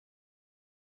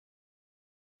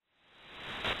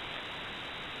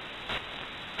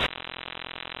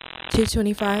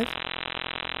225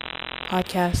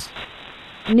 podcast.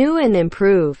 New and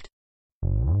improved.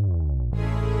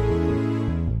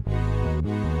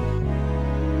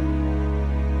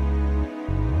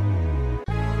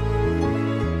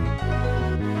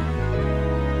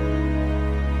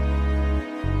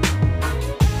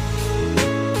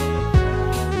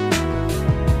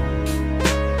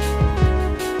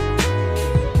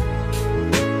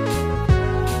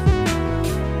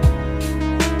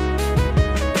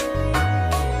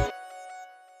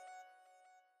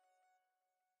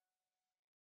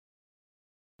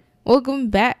 Welcome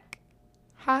back.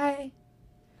 Hi.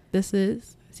 This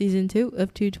is season 2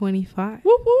 of 225.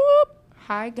 Whoop whoop.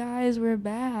 Hi guys, we're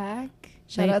back.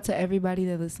 Shout Like- out to everybody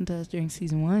that listened to us during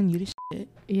season 1. You the shit.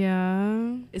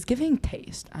 Yeah, It's giving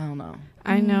taste. I don't know.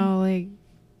 I know. Like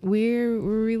we're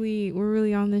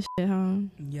really on this shit, huh?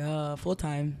 Yeah, full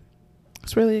time.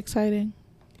 It's really exciting.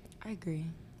 I agree.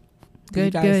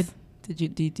 Good.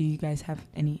 Do you guys have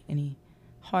any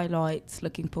highlights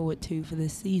looking forward to for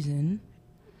this season?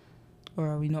 Or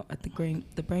are we not at the brain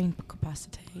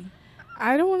capacity?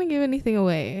 I don't want to give anything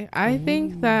away. I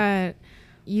think that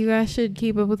you guys should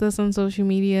keep up with us on social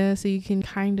media so you can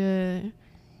kind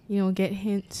of, get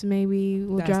hints. Maybe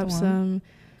we'll That's the drop one.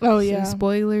 some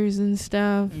spoilers and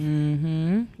stuff.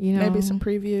 Mm-hmm. Maybe some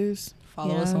previews.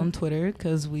 Follow us on Twitter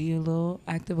because we a little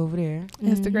active over there.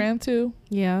 Instagram too.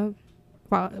 Yeah.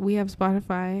 We have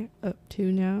Spotify up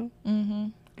to now. Mm-hmm.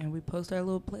 And we post our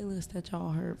little playlist that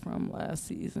y'all heard from last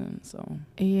season. So,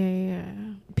 Yeah.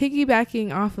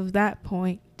 Piggybacking off of that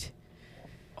point.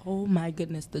 oh my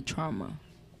goodness, the trauma.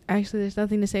 Actually, there's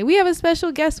nothing to say. We have a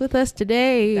special guest with us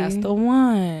today. That's the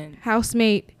one.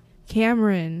 Housemate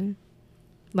Cameron.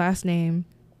 Last name.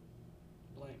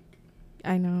 Blank.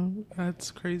 I know.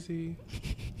 That's crazy.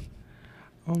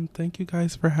 Thank you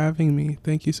guys for having me.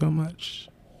 Thank you so much.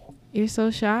 You're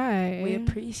so shy. We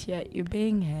appreciate you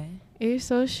being here. You're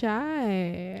so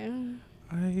shy.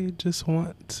 I just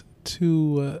want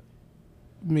to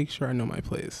make sure I know my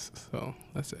place. So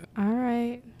that's it. All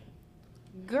right.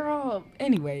 Girl,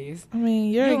 anyways. I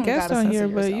mean, you're You a don't guest gotta on censor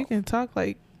here, but you yourself. can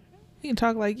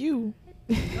talk like you.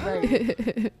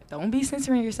 Right. Don't be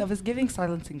censoring yourself. It's giving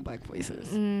silencing black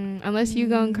voices. Unless you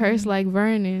gonna curse like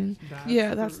Vernon.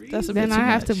 Yeah, that's a bit Then too I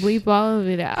have to much. bleep all of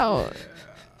it out.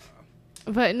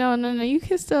 But no. You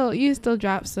can still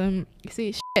drop some.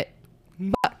 See, shit.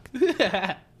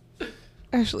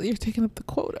 Actually, you're taking up the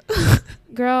quota.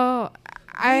 Girl,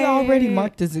 I already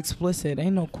marked as explicit.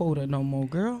 Ain't no quota no more,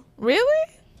 girl. Really?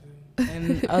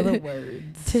 In other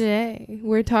words. Today,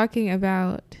 we're talking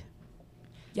about...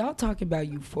 Y'all talking about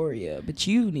Euphoria, but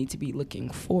you need to be looking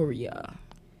for ya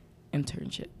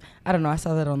internship. I don't know. I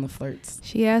saw that on the flirts.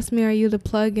 She asked me, are you the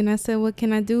plug? And I said, what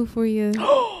can I do for you?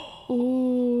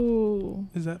 Ooh.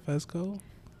 Is that Fesco?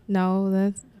 No,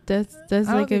 that's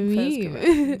I like a don't think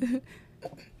meme.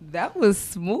 That was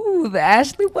smooth,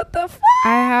 Ashley. What the fuck? I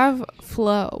have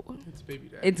flow. It's baby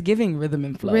dad. It's giving rhythm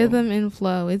and flow. Rhythm and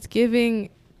flow. It's giving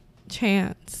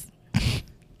chance.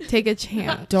 Take a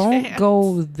chance. Don't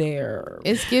go there.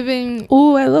 It's giving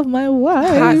Ooh, I love my wife.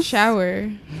 hot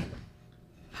shower.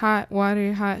 Hot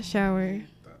water, hot shower.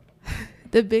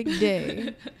 The big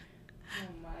day.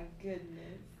 Oh my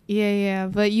goodness. Yeah.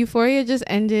 But Euphoria just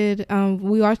ended.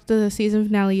 We watched the season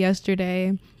finale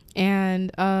yesterday.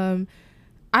 And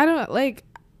I don't like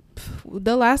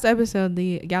the last episode,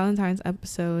 the Galentine's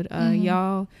episode.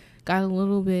 Y'all got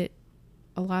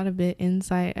a lot of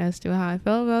insight as to how I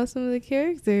felt about some of the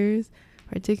characters,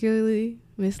 particularly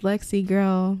Miss Lexi.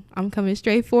 Girl, I'm coming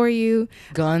straight for you.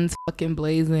 Guns fucking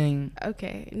blazing.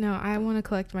 Okay, no, I want to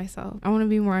collect myself. I want to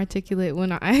be more articulate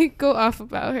when I go off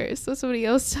about her, so somebody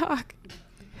else talk.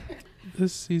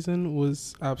 This season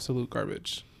was absolute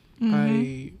garbage. Mm-hmm.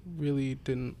 I really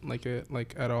didn't like it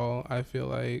at all. I feel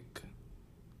like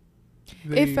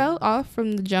It fell off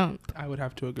from the jump. I would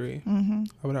have to agree. Mm-hmm.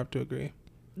 I would have to agree.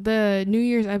 The New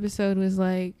Year's episode was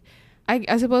like,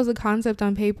 I suppose the concept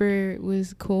on paper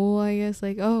was cool, I guess.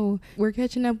 Like, oh, we're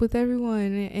catching up with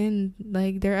everyone in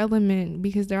like their element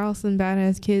because they're all some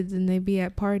badass kids and they be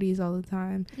at parties all the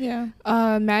time. Yeah.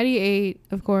 Maddie ate,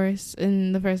 of course,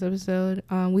 in the first episode.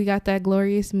 We got that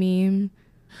glorious meme.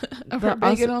 Of her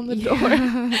banging on the door.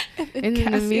 And then the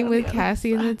Cassie meme on with the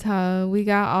Cassie in other the tub. We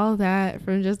got all that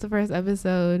from just the first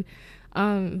episode.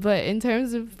 But in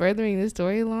terms of furthering the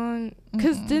story along,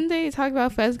 because didn't they talk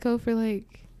about Fesco for like...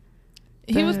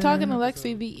 He was talking to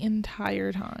Lexi the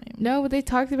entire time. No, but they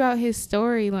talked about his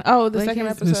story. Oh, the like second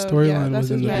his- episode. His storyline that's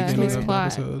was in the yeah, beginning his of the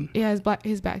plot. episode. Yeah,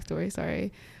 his backstory,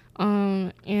 sorry.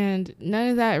 And none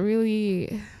of that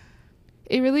really...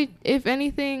 It really, if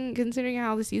anything, considering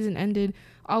how the season ended,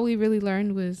 all we really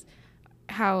learned was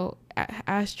how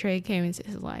Ashtray came into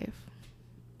his life.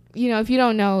 You know, if you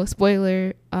don't know,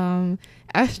 spoiler,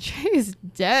 Ashtray is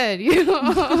dead, you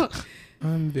know.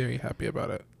 I'm very happy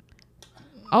about it.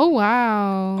 Oh,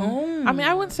 wow. I mean,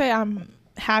 I wouldn't say I'm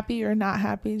happy or not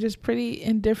happy, just pretty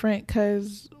indifferent,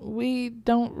 because we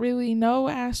don't really know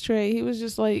Ashtray. He was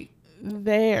just like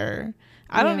there.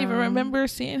 I don't even remember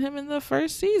seeing him in the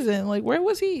first season. Like, where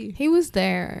was he? He was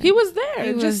there. He was there.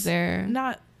 He just was there.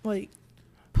 Not like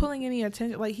pulling any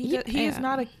attention. Like he is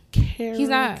not a character. He's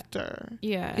not.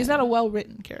 Yeah. He's not a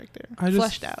well-written character. I just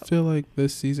fleshed out. feel like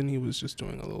this season he was just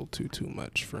doing a little too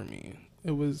much for me.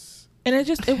 It was, and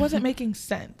it wasn't making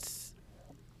sense.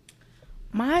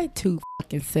 My 2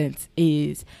 fucking cents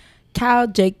is Kyle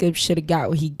Jacobs should have got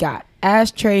what he got.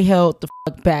 Ashtray held the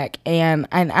fuck back, and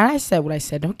I said what I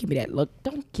said. Don't give me that look.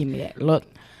 Don't give me that look.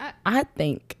 I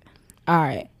think. All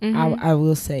right. I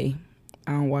will say,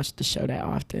 I don't watch the show that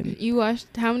often. You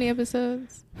watched how many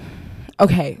episodes?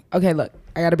 Okay. Look,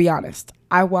 I gotta be honest.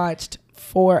 I watched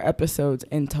 4 episodes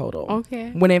in total.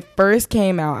 Okay. When it first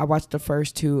came out, I watched the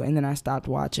first 2, and then I stopped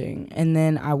watching. And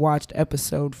then I watched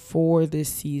episode 4 this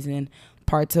season,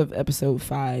 parts of episode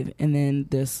 5, and then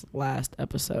this last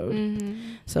episode.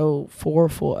 So 4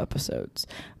 full episodes.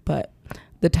 But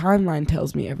the timeline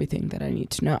tells me everything that I need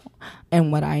to know.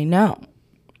 And what I know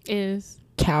is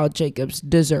Cal Jacobs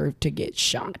deserved to get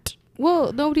shot.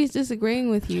 Well, nobody's disagreeing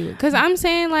with you, because I'm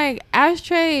saying, like,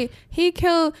 Ashtray, he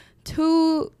killed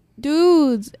 2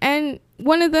 dudes, and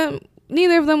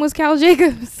neither of them was Cal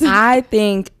Jacobs. I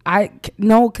think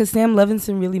because Sam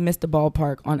Levinson really missed the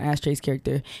ballpark on Ashtray's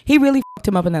character. He really fucked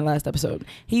him up in that last episode.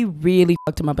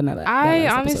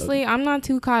 Honestly, I'm not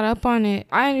too caught up on it.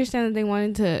 I understand that they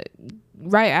wanted to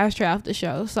write Ashtray off the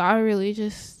show, so I really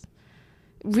just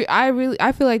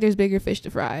I feel like there's bigger fish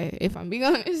to fry, if I'm being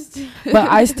honest.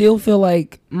 But I still feel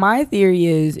like, my theory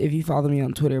is, if you follow me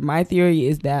on Twitter, my theory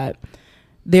is that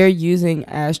they're using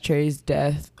Ashtray's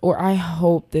death, or I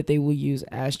hope that they will use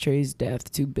Ashtray's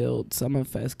death to build some of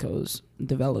Fesco's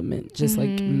development, just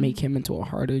like make him into a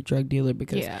harder drug dealer,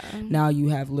 because now you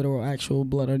have literal actual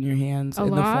blood on your hands the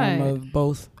form of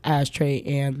both Ashtray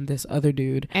and this other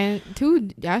dude. And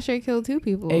Ashtray killed 2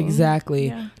 people. Exactly.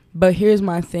 Yeah. But here's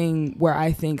my thing where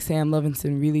I think Sam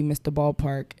Levinson really missed the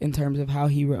ballpark in terms of how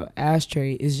he wrote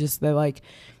Ashtray, is just that, like,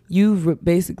 you've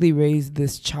basically raised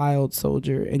this child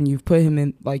soldier, and you've put him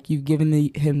in, like, you've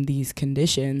given him these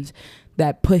conditions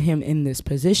that put him in this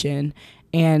position,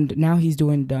 and now he's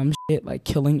doing dumb shit like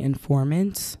killing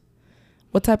informants.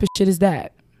 What type of shit is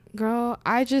that? Girl,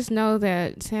 I just know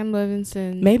that Sam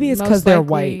Levinson, maybe it's because they're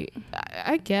white.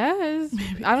 I guess.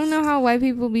 I don't know how white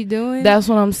people be doing. That's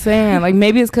what I'm saying. Like,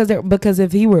 maybe it's because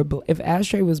if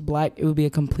Ashtray was black, it would be a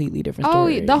completely different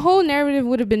story. Oh, the whole narrative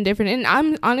would have been different.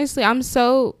 And I'm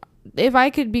so, if I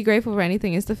could be grateful for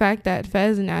anything, it's the fact that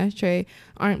Fez and Ashtray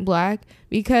aren't black,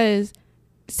 because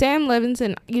Sam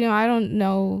Levinson, you know, I don't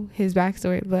know his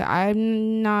backstory, but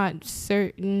I'm not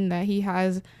certain that he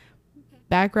has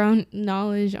background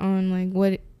knowledge on, like,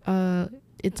 what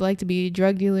it's like to be a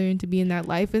drug dealer and to be in that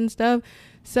life and stuff.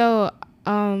 So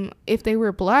if they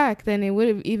were black, then it would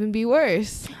have even be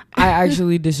worse. I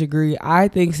actually disagree. I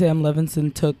think Sam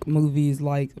Levinson took movies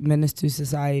like Menace to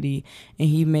Society, and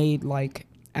he made, like,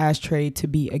 Ashtray to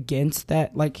be against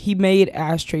that. Like, he made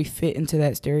Ashtray fit into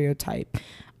that stereotype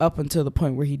up until the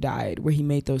point where he died, where he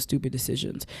made those stupid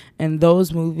decisions. And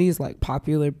those movies, like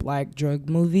popular black drug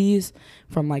movies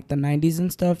from, like, the 90s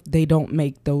and stuff, they don't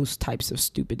make those types of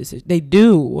stupid decisions. They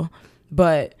do,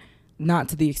 but not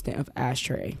to the extent of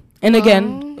Ashtray. And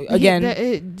again,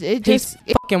 it just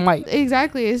fucking white.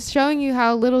 Exactly. It's showing you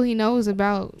how little he knows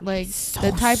about, like,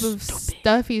 the type of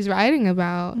stuff he's writing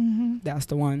about. That's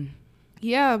the one.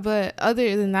 Yeah, but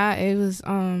other than that, it was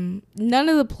none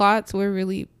of the plots were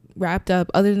really wrapped up,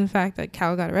 other than the fact that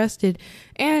Cal got arrested.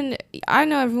 And I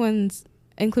know everyone's,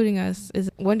 including us,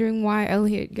 is wondering why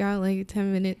Elliot got, like, a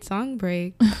 10-minute song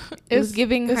break. It was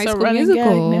giving High School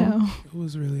Musical now. It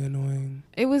was really annoying.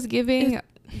 It was giving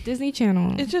Disney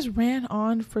Channel. It just ran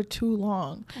on for too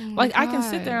long. Like, I can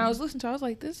sit there and I was listening to it, I was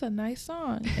like, this is a nice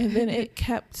song, and then it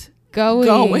kept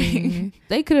going.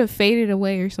 They could have faded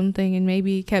away or something and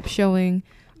maybe kept showing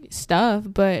stuff,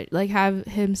 but, like, have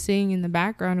him sing in the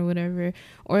background or whatever,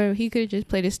 or he could have just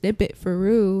played a snippet for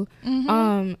Rue.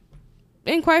 And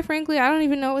quite frankly, I don't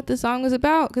even know what the song was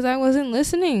about, because I wasn't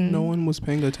listening. No one was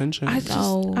paying attention.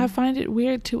 I find it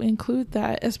weird to include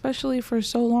that, especially for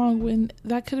so long, when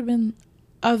that could have been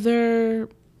other,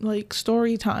 like,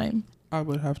 story time. I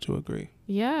would have to agree.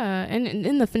 Yeah, and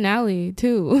in the finale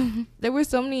too, there were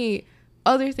so many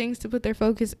other things to put their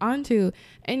focus onto,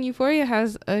 and Euphoria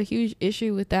has a huge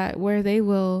issue with that, where they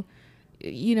will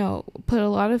you know, put a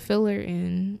lot of filler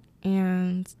in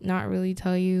and not really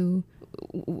tell you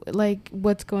like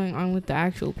what's going on with the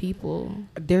actual people.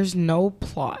 There's no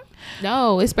plot.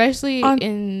 No, especially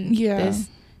in this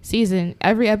season.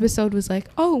 Every episode was like,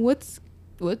 oh, what's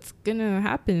gonna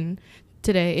happen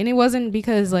today? And it wasn't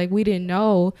because like we didn't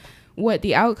know what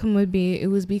the outcome would be. It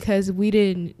was because we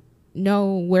didn't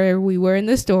know where we were in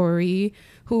the story,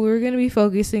 who we were gonna be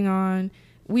focusing on.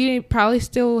 We probably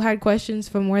still had questions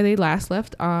from where they last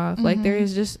left off. Mm-hmm. Like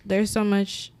there's so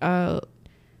much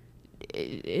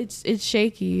it's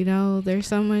shaky, you know. There's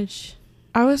so much.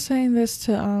 I was saying this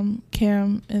to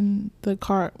Cam in the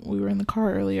car. We were in the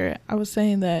car earlier. I was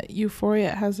saying that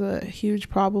Euphoria has a huge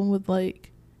problem with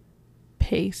like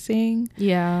pacing.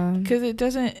 Yeah. Because it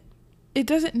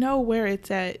doesn't know where it's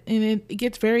at, and it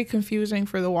gets very confusing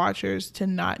for the watchers to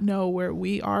not know where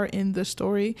we are in the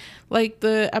story. Like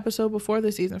the episode before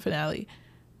the season finale,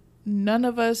 none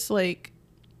of us like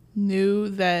knew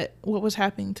that what was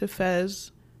happening to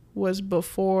Fez was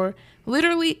before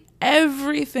literally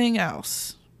everything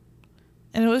else,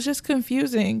 and it was just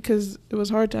confusing because it was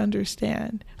hard to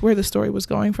understand where the story was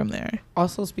going from there.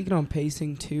 Also, speaking on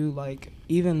pacing too, like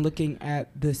even looking at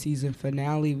the season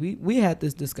finale, we had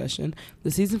this discussion.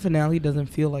 The season finale doesn't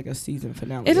feel like a season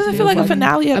finale. It doesn't feel like a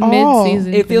finale at all.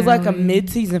 It feels like a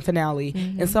mid-season finale.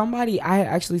 Mm-hmm. And I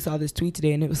actually saw this tweet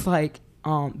today, and it was like,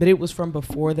 but it was from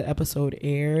before the episode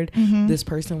aired. Mm-hmm. This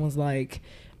person was like,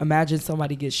 imagine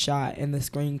somebody gets shot and the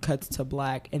screen cuts to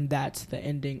black, and that's the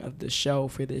ending of the show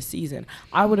for this season.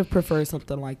 I would have preferred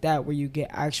something like that, where you get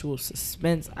actual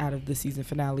suspense out of the season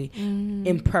finale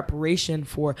in preparation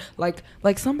for like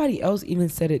somebody else even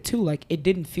said it too. Like it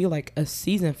didn't feel like a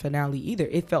season finale either.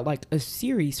 It felt like a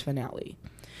series finale.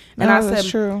 And I said,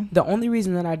 true. The only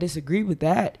reason that I disagree with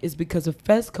that is because of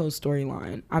Fezco's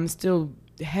storyline. I'm still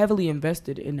heavily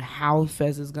invested in how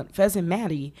Fez and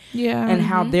Maddie and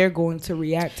how they're going to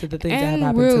react to the things that have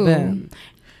happened to them.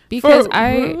 Because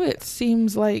Rue, it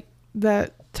seems like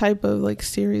that type of like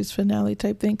series finale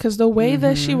type thing, because the way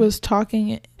that she was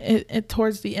talking it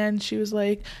towards the end, she was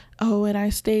like, oh, and I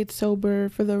stayed sober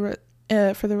for the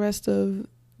rest of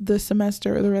the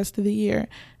semester or the rest of the year.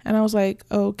 And I was like,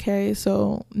 okay,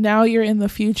 so now you're in the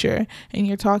future and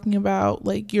you're talking about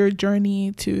like your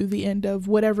journey to the end of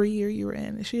whatever year you were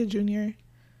in. Is she a junior?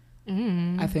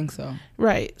 I think so.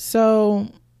 Right. So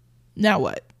now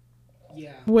what?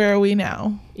 Yeah. Where are we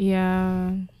now?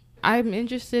 Yeah. I'm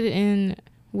interested in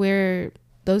where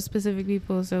those specific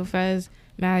people, so Fez,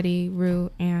 Maddie, Rue,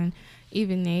 and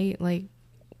even Nate, like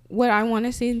what I want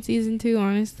to see in season 2,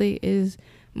 honestly, is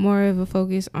more of a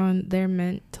focus on their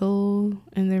mental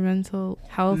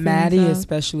health. Maddie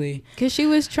especially, because she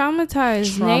was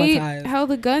traumatized. Nate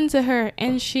held a gun to her,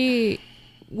 and she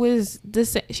was the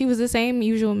same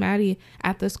usual Maddie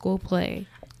at the school play.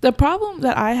 The problem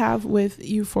that I have with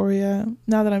Euphoria,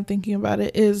 now that I'm thinking about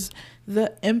it, is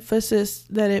the emphasis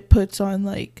that it puts on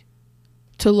like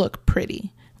to look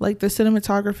pretty. Like the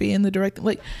cinematography and the directing,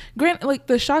 like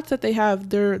the shots that they have,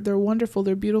 they're wonderful,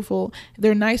 they're beautiful,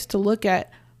 they're nice to look at.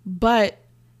 But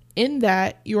in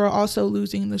that, you are also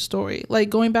losing the story. Like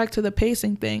going back to the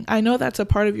pacing thing, I know that's a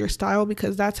part of your style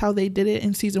because that's how they did it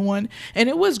in season 1, and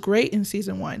it was great in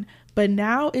season 1. But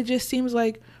now it just seems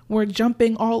like we're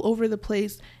jumping all over the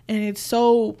place, and it's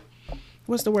so,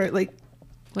 what's the word? Like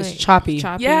it's choppy.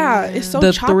 Yeah, it's so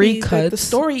the choppy. 3 cuts. The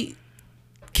story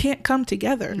can't come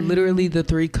together. Literally the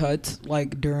 3 cuts,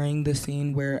 like during the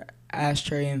scene where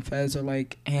Ashtray and Fez are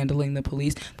like handling the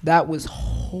police, that was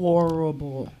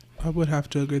horrible. I would have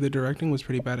to agree. The directing was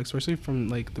pretty bad, especially from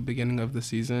like the beginning of the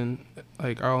season.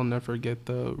 Like I'll never forget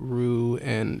the Rue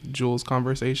and Jules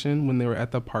conversation when they were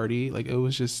at the party. Like it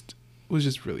was just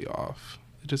really off.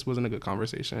 It just wasn't a good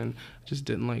conversation. I just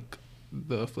didn't like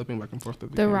the flipping back and forth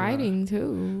of the writing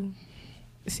too.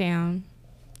 Sam,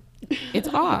 it's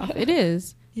off. It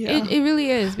is. Yeah. It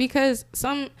really is, because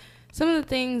some of the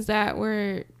things that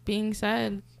were being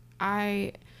said,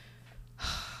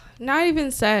 not even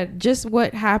said, just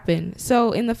what happened.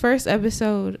 So in the first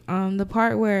episode, the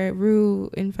part where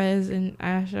Rue and Fez and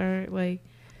Ash are like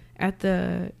at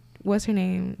the, what's her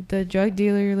name, the drug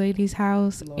dealer lady's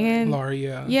house, Laurie,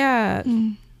 yeah.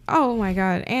 Oh my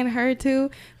god, and her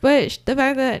too. But the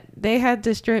fact that they had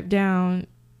to strip down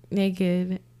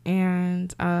naked,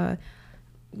 and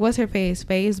what's her face?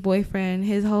 Faye's boyfriend,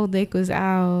 his whole dick was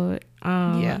out.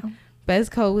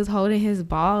 Bezco was holding his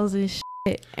balls and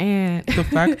shit. And the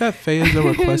fact that Faye is a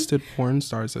requested porn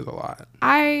star says a lot.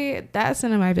 That's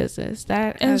none of my business.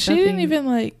 And she didn't even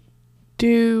like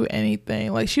do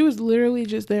anything. Like she was literally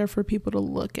just there for people to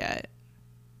look at.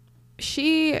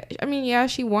 She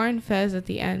warned Fez at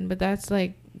the end, but that's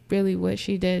like really what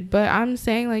she did. But I'm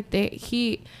saying like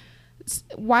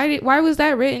why was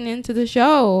that written into the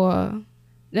show?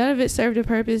 None of it served a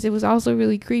purpose. It was also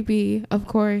really creepy, of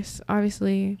course,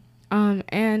 obviously.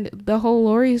 And the whole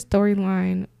Lori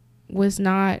storyline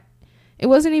it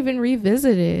wasn't even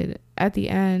revisited at the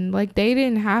end. Like, they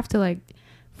didn't have to like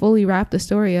fully wrap the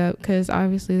story up because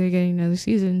obviously they're getting another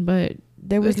season, but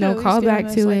there was no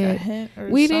callback to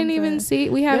it. We didn't even see.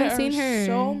 We haven't seen her.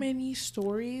 So many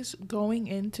stories going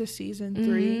into season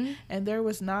 3, and there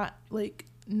was not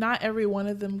every one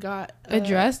of them got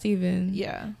addressed even.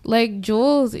 Yeah. Like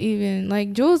Jules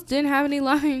didn't have any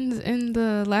lines in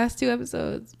the last 2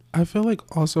 episodes. I feel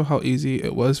like also how easy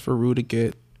it was for Rue to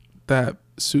get that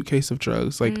suitcase of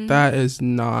drugs. Like, that is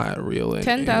not real.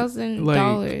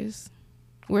 $10,000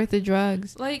 worth of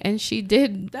drugs. Like, and she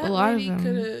did a lot of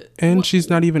them. And she's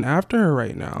not even after her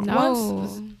right now. No.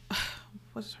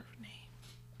 What's her name?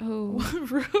 Oh.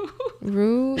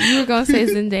 Rue. You were going to say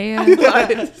Zendaya.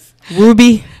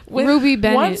 Ruby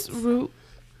Bennett. Once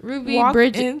Ruby walked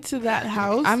Bridget into that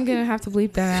house. I'm going to have to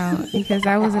bleep that out because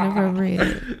that wasn't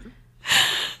appropriate.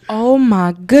 Oh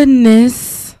my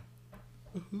goodness.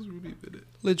 Who's Ruby Bennett?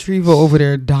 Latriva over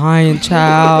there dying,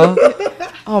 child.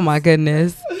 Oh my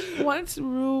goodness. Once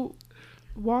Rue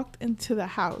walked into the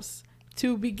house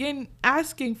to begin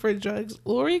asking for drugs,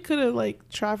 Lori could have like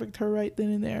trafficked her right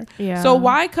then and there. Yeah. So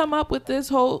why come up with this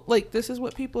whole, like, this is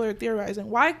what people are theorizing.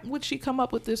 Why would she come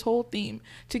up with this whole theme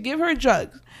to give her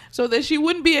drugs so that she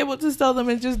wouldn't be able to sell them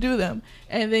and just do them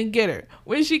and then get her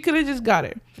when she could have just got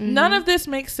her? None of this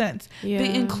makes sense. Yeah.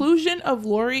 The inclusion of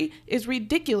Lori is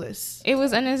ridiculous. It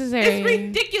was unnecessary. It's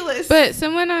ridiculous. But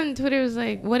someone on Twitter was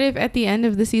like, what if at the end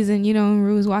of the season,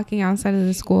 Rue was walking outside of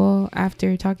the school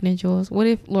after talking to Jules, what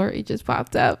if Lori just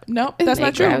popped up? Nope, that's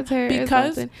not true.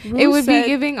 Because it would be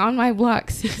giving On My Block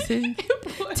season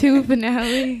 2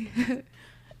 finale.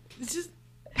 It's just,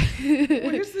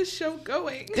 where's this show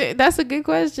going? That's a good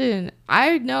question.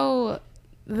 I know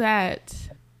that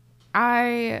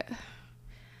I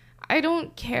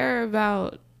don't care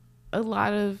about a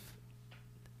lot of.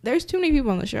 There's too many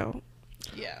people on the show.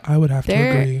 Yeah, I would have to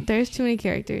agree. There's too many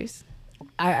characters.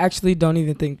 I actually don't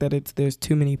even think that there's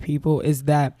too many people. Is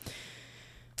that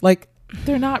like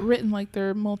they're not written like there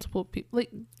are multiple people. Like,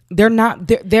 they're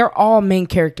not. They're all main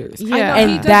characters. Yeah, I know,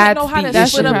 and he doesn't that's know how the to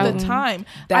split issue. up the time.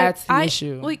 That's the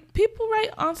issue. Like, people write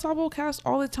ensemble cast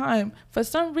all the time. For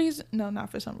some reason, no, not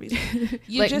for some reason.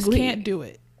 You Like just Glee. can't do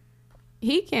it.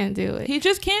 He can't do it. He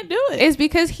just can't do it. It's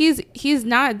because he's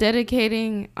not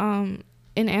dedicating an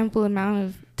ample amount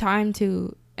of time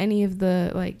to any of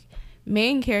the like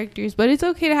main characters, but it's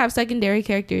okay to have secondary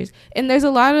characters, and there's a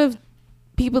lot of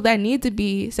people that need to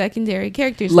be secondary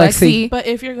characters. Lexi. But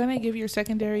if you're gonna give your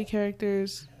secondary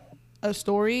characters a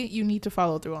story, you need to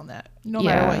follow through on that. No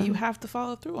matter what, you have to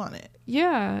follow through on it.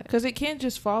 Yeah, because it can't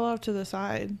just fall off to the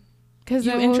side. Because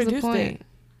you introduced it.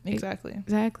 Exactly.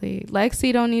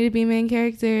 Lexi don't need to be main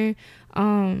character.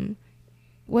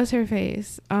 What's her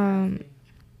face?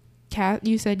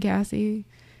 You said Cassie.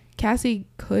 Cassie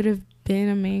could have been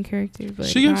a main character, but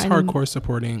she gives hardcore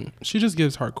supporting. She just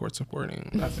gives hardcore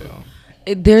supporting. That's it.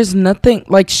 There's nothing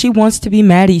like she wants to be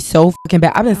Maddie so fucking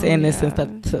bad. I've been saying this since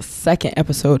the second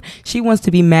episode. She wants to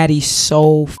be Maddie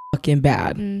so fucking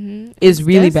bad. It's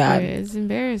really bad. It's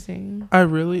embarrassing. I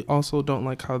really also don't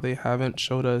like how they haven't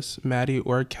showed us Maddie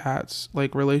or Kat's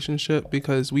like relationship,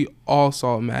 because we all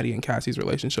saw Maddie and Cassie's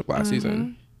relationship last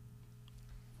season.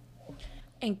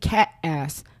 And Kat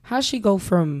asked, how'd she go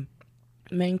from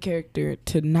main character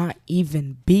to not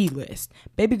even B-list?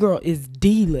 Baby girl is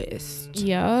D-list.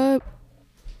 Yup.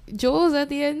 Jules at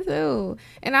the end too,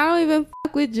 and I don't even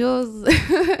fuck with Jules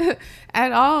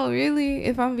at all, really,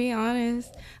 if I'm being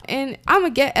honest. And I'ma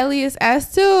get Elias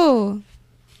ass too.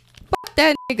 Fuck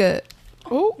that nigga.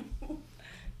 Oh,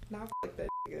 Not fuck that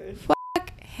nigga.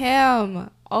 Fuck him.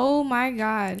 Oh my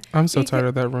god. I'm so tired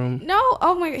of that room. No,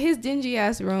 oh my, his dingy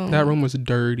ass room. That room was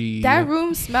dirty. That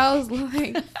room smells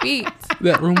like feet.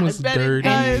 That room was dirty.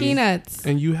 And peanuts.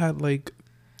 And you had like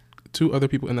 2 other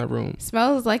people in that room.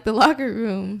 Smells like the locker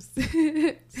rooms.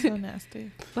 so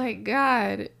nasty. Like,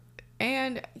 God.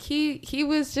 And he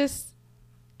was just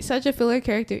such a filler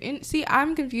character. And see,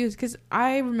 I'm confused because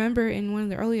I remember in one of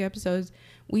the early episodes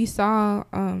we saw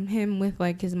him with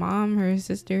like his mom or his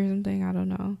sister or something. I don't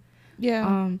know.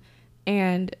 Yeah.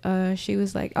 And she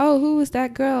was like, oh, who was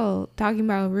that girl talking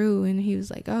about Rue? And he was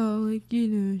like, oh, like,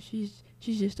 she's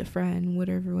just a friend,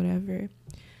 whatever.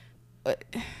 But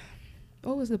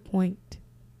what was the point?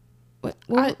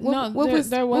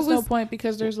 There was no point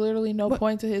because there's literally no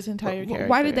point to his entire character.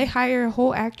 Why did they hire a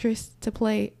whole actress to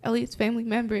play Elliot's family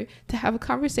member to have a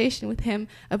conversation with him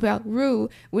about Rue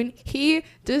when he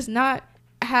does not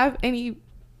have any?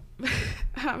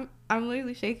 I'm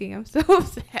literally shaking. I'm so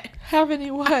upset. Have any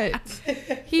what?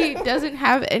 He doesn't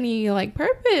have any like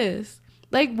purpose.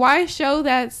 Like, why show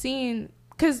that scene?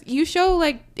 Because you show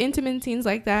like intimate scenes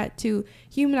like that to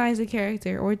humanize a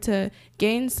character or to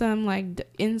gain some like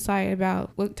insight about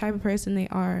what type of person they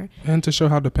are, and to show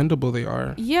how dependable they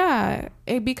are. Yeah,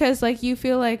 because like you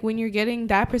feel like when you're getting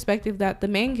that perspective that the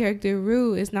main character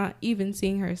Rue is not even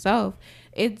seeing herself,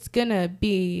 it's gonna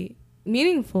be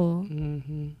meaningful.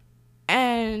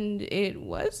 And it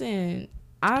wasn't.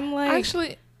 I'm like,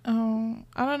 actually, I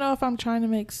don't know if I'm trying to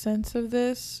make sense of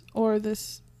this or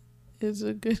this is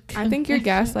a good I think you're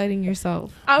gaslighting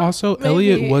yourself. Also,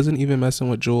 Elliot wasn't even messing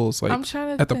with Jules like I'm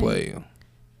trying to at the play.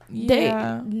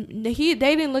 Yeah. They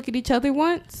didn't look at each other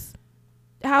once.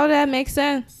 How did that make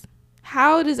sense?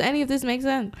 How does any of this make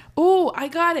sense? Oh, I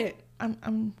got it.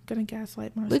 I'm gonna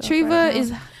gaslight myself. Latriva right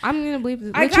is. I'm gonna believe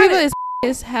this. I Latriva is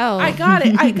as hell. I got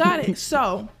it.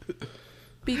 So,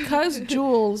 because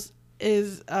Jules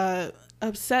is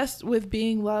obsessed with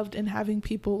being loved and having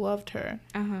people love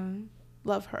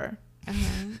her.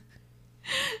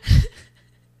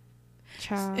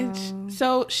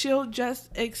 So she'll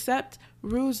just accept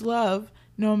Rue's love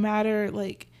no matter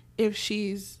like if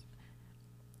she's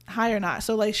high or not.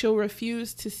 So like she'll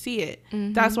refuse to see it.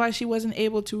 That's why she wasn't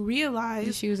able to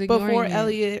realize she was before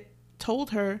Elliot told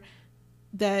her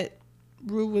that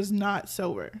Rue was not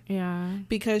sober. Yeah.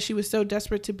 Because she was so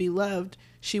desperate to be loved,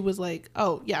 she was like,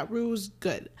 oh yeah, Rue's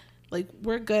good. Like,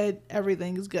 we're good,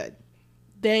 everything is good.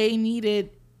 They needed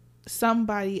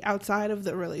somebody outside of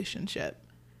the relationship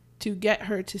to get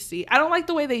her to see. I don't like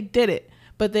the way they did it,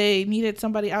 but they needed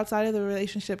somebody outside of the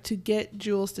relationship to get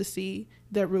Jules to see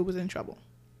that Rue was in trouble.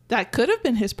 That could have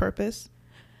been his purpose.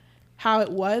 How it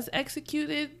was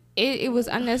executed, it was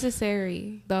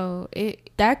unnecessary though.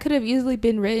 That could have easily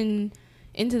been written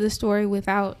into the story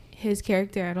without his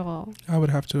character at all. I would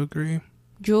have to agree.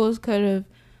 Jules could have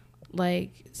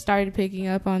like started picking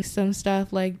up on some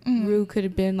stuff. Like Rue could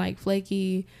have been like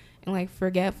flaky and like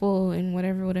forgetful and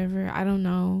whatever. I don't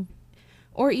know.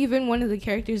 Or even one of the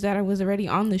characters that was already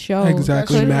on the show.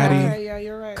 Exactly, Maddie. Yeah,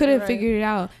 you're right. Could have figured it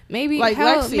out. Maybe like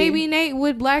maybe Nate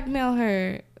would blackmail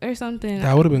her or something.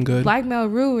 That would have been good. Blackmail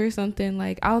Rue or something.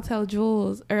 Like, I'll tell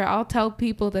Jules or I'll tell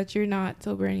people that you're not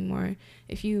sober anymore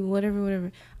if you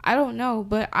whatever. I don't know,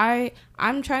 but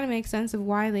I'm trying to make sense of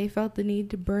why they felt the need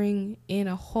to bring in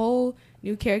a whole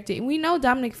new character. And we know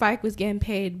Dominic Fike was getting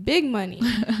paid big money.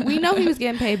 We know he was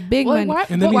getting paid big money.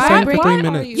 And then he sang for 3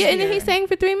 minutes. Yeah, and then he sang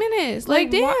for 3 minutes. Like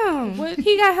damn.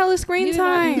 He got hella screen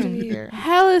time.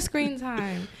 Hella screen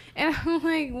time. And I'm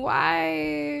like,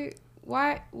 why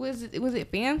was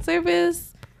it fan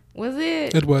service? Was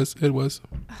it? It was.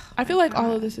 I feel like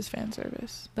all of this is fan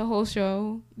service. The whole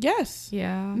show? Yes.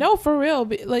 Yeah. No, for real.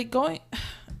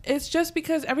 It's just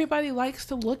because everybody likes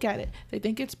to look at it. They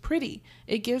think it's pretty.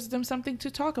 It gives them something to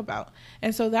talk about.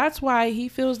 And so that's why he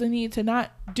feels the need to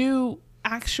not do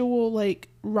actual like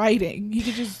writing. He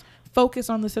could just focus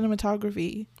on the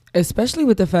cinematography. Especially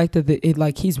with the fact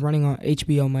that he's running on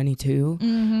HBO money too,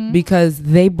 because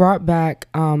they brought back.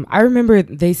 I remember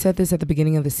they said this at the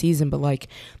beginning of the season, but like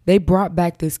they brought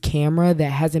back this camera that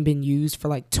hasn't been used for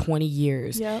like 20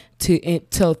 years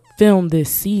to film this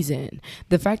season.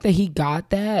 The fact that he got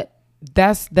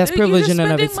that's privilege in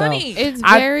and of itself. Money. It's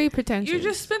very pretentious. You're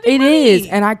just spending money. It is,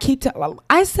 and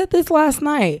I said this last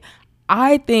night.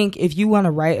 I think if you want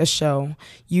to write a show,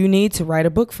 you need to write a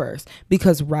book first,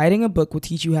 because writing a book will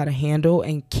teach you how to handle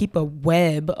and keep a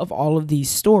web of all of these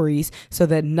stories so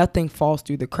that nothing falls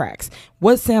through the cracks.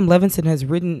 What Sam Levinson has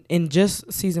written in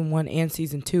just season 1 and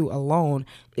season 2 alone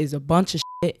is a bunch of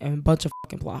shit and a bunch of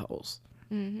fucking plot holes.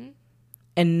 And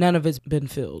none of it's been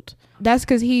filled. That's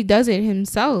because he does it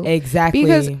himself. Exactly.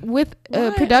 Because with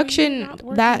a production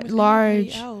that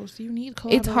large, you need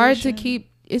it's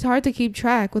hard to keep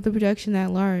track with a production that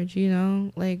large, you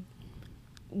know, like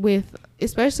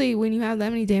especially when you have that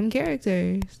many damn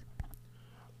characters.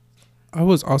 I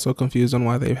was also confused on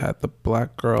why they had the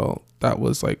black girl that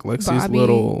was like Lexi's Bobby,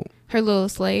 her little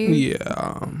slave.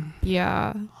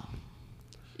 Yeah.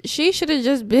 She should have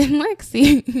just been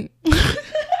Lexi.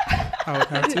 I would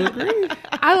have to agree.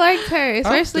 I liked her,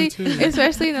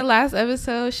 especially in the last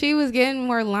episode. She was getting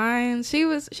more lines. She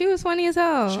was funny as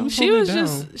hell. She was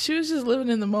just living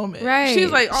in the moment. Right. She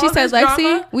was like, she said,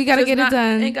 Lexi, we gotta get it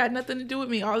done. Ain't got nothing to do with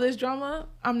me. All this drama,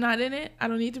 I'm not in it. I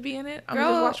don't need to be in it. I'm gonna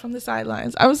just watch from the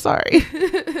sidelines. I'm sorry.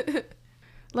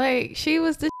 Like, she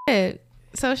was the shit.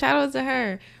 So shout out to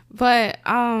her. But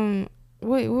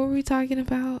wait, what were we talking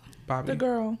about Bobby. The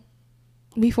girl.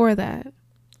 before that?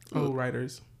 Oh,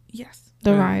 writers. Yes.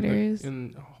 The And, writers.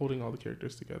 and holding all the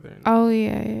characters together. And Oh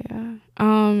yeah.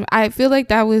 I feel like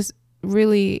that was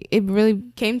really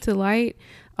came to light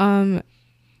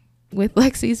with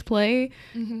Lexi's play.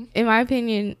 Mm-hmm. In my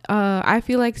opinion, I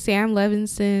feel like Sam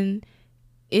Levinson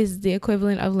is the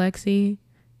equivalent of Lexi.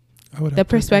 I would have The to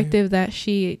agree. perspective that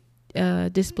she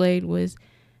displayed was,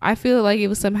 I feel like it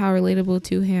was somehow relatable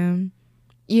to him,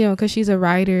 you know, because she's a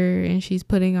writer and she's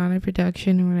putting on a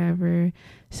production or whatever.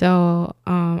 So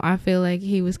I feel like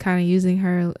he was kind of using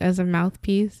her as a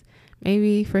mouthpiece,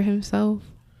 maybe for himself.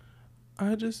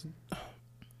 I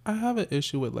have an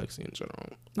issue with Lexi in general.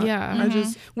 Yeah. I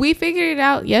just We figured it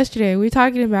out yesterday. We were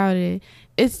talking about it.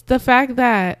 It's the fact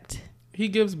that, he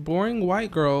gives boring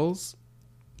white girls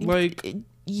like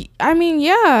I mean,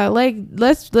 yeah, like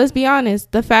let's be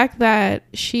honest. The fact that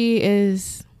she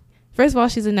is, first of all,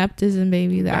 she's a nepotism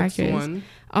baby, the next actress.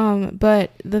 one.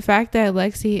 But the fact that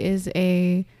Lexi is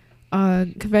a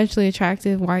conventionally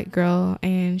attractive white girl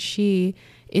and she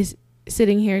is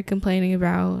sitting here complaining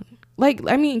about, like,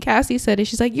 I mean, Cassie said it.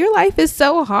 She's like, your life is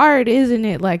so hard, isn't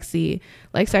it, Lexi?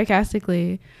 Like,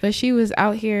 sarcastically. But she was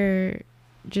out here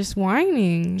just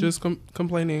whining. Just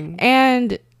complaining.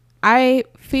 And I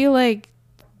feel like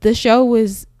the show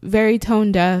was very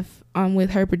tone deaf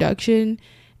with her production,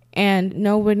 and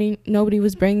nobody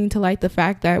was bringing to light the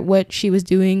fact that what she was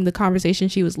doing, the conversation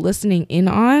she was listening in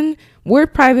on, were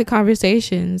private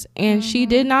conversations, and she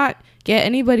did not get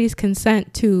anybody's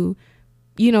consent to,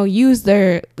 you know, use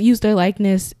their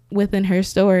likeness within her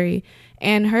story.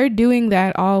 And her doing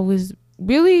that all was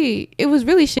really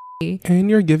shitty. And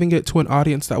you're giving it to an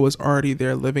audience that was already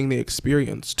there living the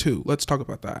experience too. Let's talk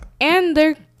about that. And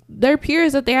their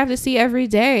peers that they have to see every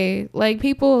day. Like,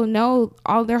 people know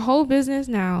all their whole business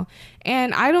now.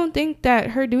 And I don't think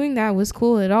that her doing that was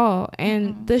cool at all.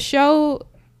 And the show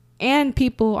and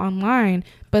people online,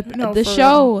 but the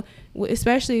show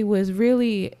especially was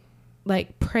really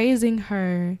like praising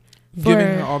her Giving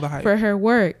her all the hype. for her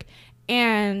work.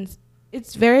 And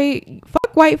it's very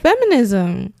fuck white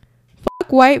feminism.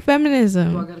 Fuck white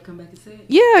feminism. I gotta come back and say it?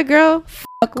 Yeah, girl.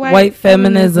 Fuck White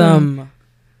feminism.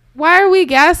 Why are we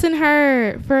gassing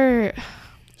her for?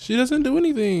 She doesn't do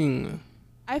anything.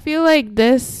 I feel like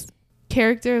this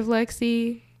character of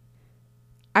Lexi,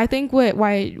 I think why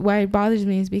it bothers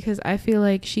me is because I feel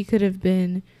like she could have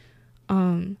been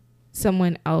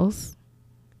someone else.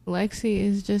 Lexi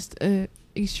is just a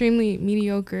extremely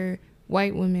mediocre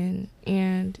white woman,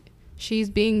 and she's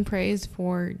being praised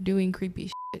for doing creepy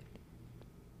shit.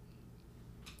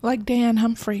 Like Dan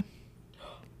Humphrey,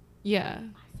 Yeah.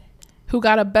 who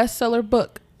got a bestseller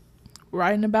book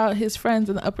writing about his friends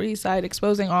in the Upper East Side,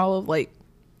 exposing all of, like,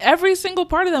 every single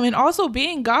part of them, and also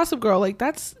being Gossip Girl. Like,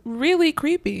 that's really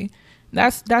creepy.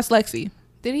 That's Lexi.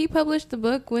 Did he publish the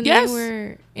book when Yes. they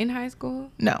were in high school?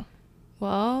 No.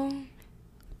 Well,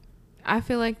 I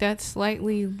feel like that's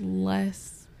slightly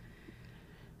less.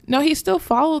 No, he still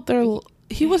followed their...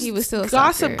 He was still a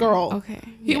Gossip stalker. Girl. Okay.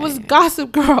 He Yeah, was yeah.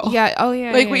 Gossip Girl. Yeah. Oh,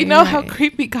 yeah. Like, yeah, we you're know how right.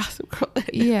 creepy Gossip Girl is.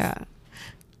 Yeah.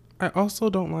 I also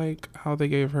don't like how they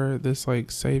gave her this like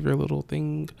savior little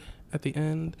thing at the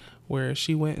end where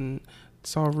she went and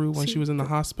saw Rue when she was in the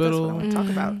hospital. That's what I want to talk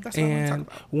about. That's what I want to And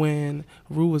talk about. when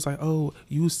Rue was like, "Oh,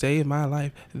 you saved my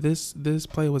life. This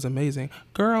play was amazing."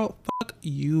 Girl, fuck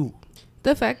you.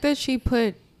 The fact that she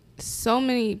put so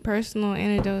many personal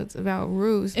anecdotes about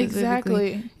Rue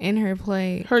specifically Exactly. in her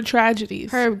play, Her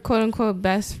tragedies. her quote unquote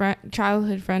best friend,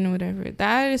 childhood friend or whatever,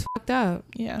 that is fucked up.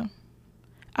 Yeah.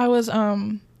 I was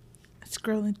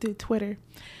scrolling through Twitter,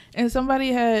 and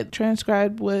somebody had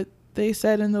transcribed what they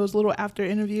said in those little after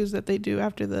interviews that they do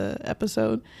after the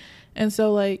episode. And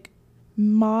so, like,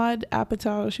 Maud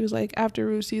Apatow, she was like, after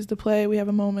Rue sees the play, we have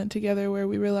a moment together where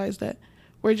we realize that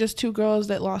we're just two girls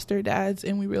that lost their dads,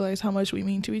 and we realize how much we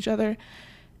mean to each other.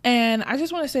 And I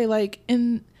just want to say, like,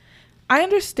 I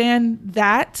understand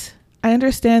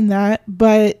that,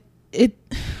 but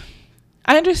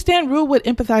I understand Rue would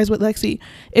empathize with Lexi.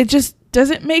 It just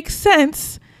doesn't make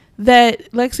sense that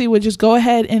Lexi would just go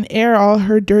ahead and air all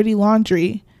her dirty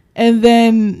laundry and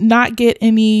then not get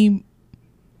any,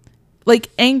 like,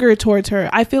 anger towards her.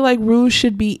 I feel like Rue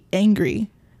should be angry.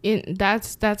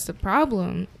 That's the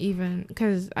problem, even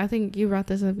because I think you brought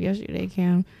this up yesterday,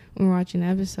 Cam, when we were watching the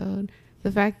episode.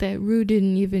 The fact that Rue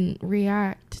didn't even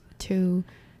react to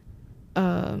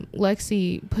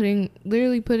Lexi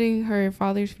putting her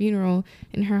father's funeral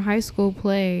in her high school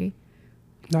play.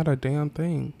 Not a damn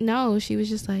thing. No, she was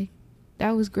just like,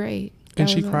 that was great. And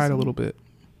That she was cried awesome. a little bit.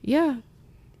 Yeah.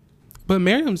 But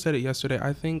Miriam said it yesterday.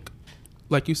 I think,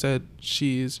 like you said,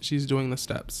 she's doing the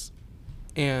steps,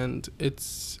 and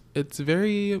it's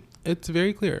very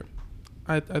clear.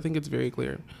 I think it's very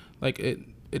clear. Like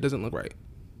it doesn't look right.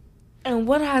 And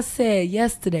what I said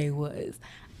yesterday was,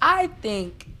 I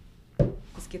think,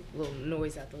 let's get the little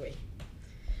noise out the way.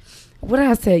 What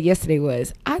I said yesterday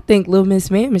was, I think Little Miss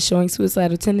Ma'am is showing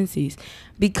suicidal tendencies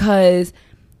because,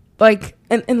 like,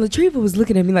 and Latriva was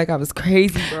looking at me like I was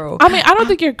crazy, bro. I mean, I don't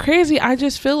think you're crazy. I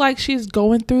just feel like she's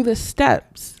going through the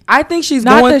steps. I think she's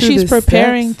not going that through she's the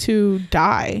preparing steps. to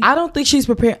die. I don't think she's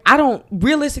prepared.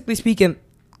 Realistically speaking,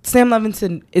 Sam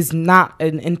Levinson is not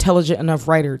an intelligent enough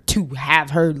writer to have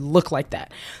her look like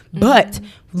that. But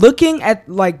looking at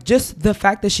like just the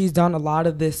fact that she's done a lot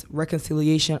of this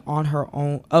reconciliation on her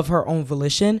own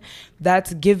volition,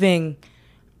 that's giving.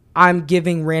 I'm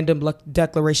giving random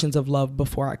declarations of love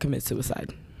before I commit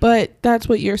suicide. But that's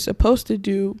what you're supposed to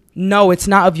do. No, it's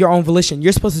not of your own volition.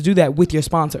 You're supposed to do that with your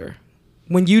sponsor.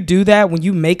 When you do that, when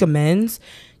you make amends,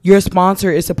 your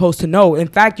sponsor is supposed to know. In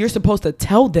fact, you're supposed to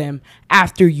tell them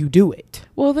after you do it.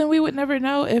 Well, then we would never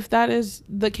know if that is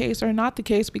the case or not the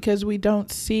case because we don't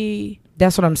see.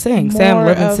 That's what I'm saying. More Sam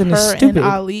Levinson of her is stupid. and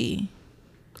Ali.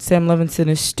 Sam Levinson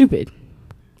is stupid.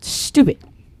 Stupid.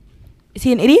 Is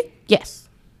he an idiot? Yes.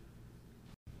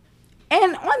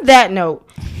 And on that note,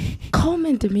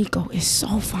 Coleman D'Amico is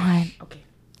so fine. Okay.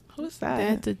 Who's that?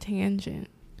 That's a tangent.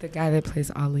 The guy that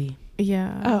plays Ali.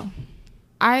 Yeah. Oh.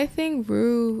 I think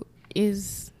Rue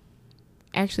is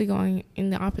actually going in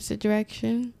the opposite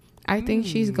direction. I think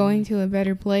she's going to a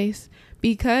better place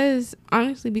because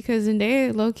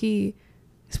Zendaya low-key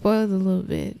spoiled a little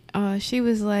bit. She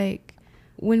was like,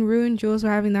 when Rue and Jules were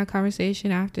having that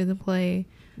conversation after the play,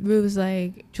 Rue was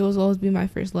like, Jules will always be my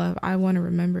first love. I want to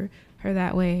remember her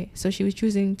that way. So she was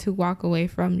choosing to walk away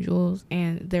from Jules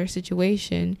and their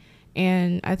situation.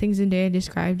 And I think Zendaya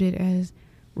described it as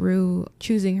Rue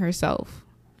choosing herself.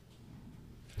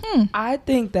 I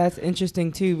think that's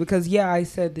interesting too because I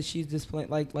said that she's displaying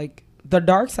like the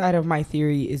dark side of my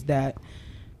theory is that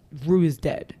Rue is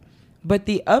dead. But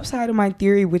the upside of my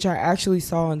theory, which I actually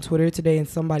saw on Twitter today and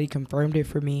somebody confirmed it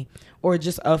for me or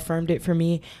just affirmed it for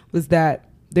me, was that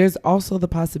there's also the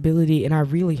possibility, and I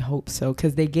really hope so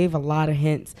because they gave a lot of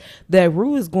hints, that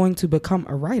Rue is going to become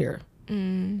a writer.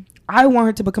 I want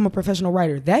her to become a professional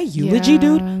writer. That eulogy,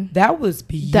 dude, that was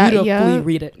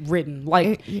beautifully written.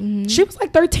 Like, she was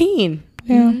like 13.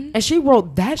 Yeah. And she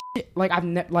wrote that shit. Like,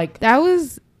 that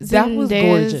was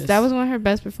gorgeous. That was one of her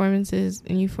best performances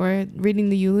in Euphoria, reading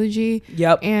the eulogy.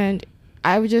 Yep. And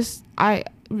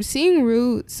seeing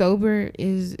Rue sober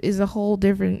is a whole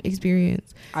different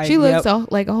experience. She looks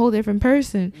like a whole different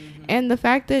person. And the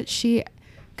fact that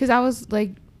because I was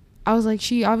like,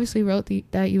 she obviously wrote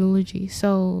that eulogy,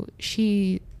 so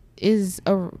she is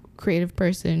a creative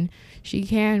person. She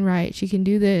can write, she can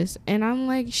do this, and I'm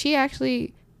like, she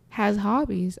actually has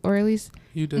hobbies, or at least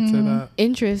you did say that,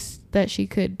 interests that she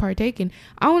could partake in.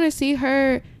 I want to see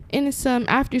her in some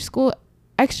after school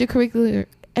extracurriculars.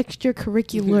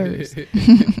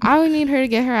 I would need her to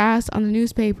get her ass on the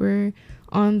newspaper,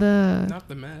 on the not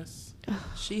the mess.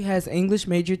 She has English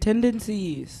major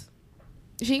tendencies.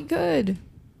 She could.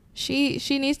 She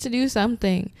needs to do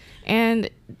something. And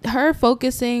her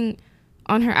focusing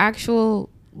on her actual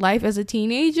life as a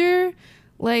teenager,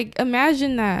 like,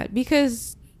 imagine that,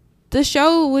 because the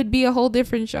show would be a whole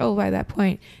different show by that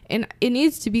point, and it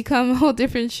needs to become a whole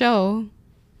different show.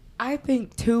 I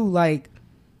think too, like,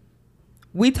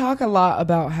 we talk a lot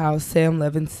about how Sam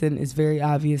Levinson is very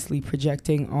obviously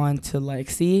projecting onto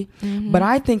Lexi, but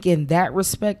I think in that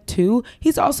respect too,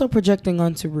 he's also projecting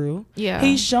onto Rue. Yeah,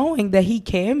 he's showing that he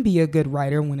can be a good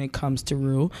writer when it comes to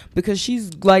Rue, because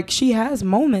she's like, she has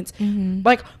moments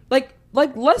like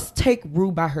let's take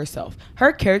Rue by herself.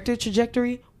 Her character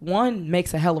trajectory, one,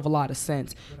 makes a hell of a lot of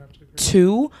sense.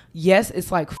 Two, yes,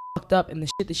 it's like fucked up, and the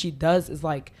shit that she does is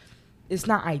like, it's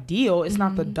not ideal. It's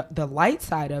not the light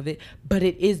side of it, but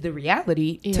it is the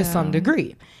reality to some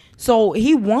degree. So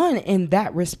he won in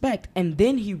that respect, and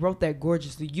then he wrote that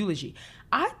gorgeous eulogy.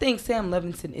 I think Sam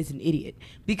Levinson is an idiot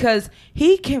because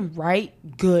he can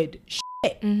write good shit.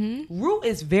 Rue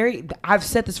is I've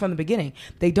said this from the beginning.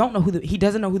 They don't know he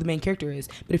doesn't know who the main character is,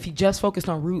 but if he just focused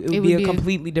on Rue, it would be a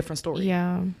completely different story.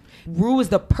 Yeah. Rue is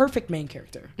the perfect main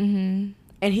character.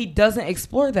 And he doesn't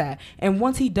explore that. And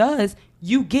once he does,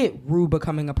 you get Rue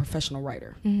becoming a professional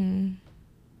writer. And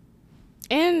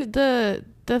the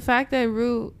fact that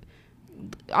Rue,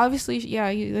 obviously,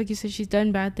 like you said, she's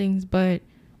done bad things, but,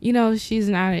 she's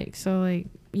an addict. So, like,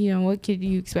 what could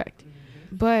you expect?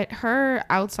 But her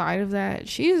outside of that,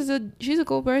 she's a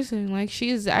cool person. Like,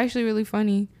 she's actually really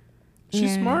funny.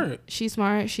 She's smart. She's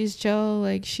smart. She's chill.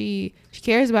 Like she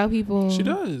cares about people. She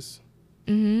does.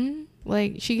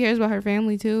 Like she cares about her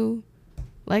family too.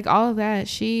 Like all of that.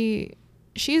 She's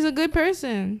a good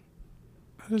person.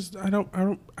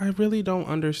 I really don't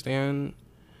understand.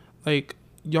 Like,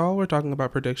 y'all were talking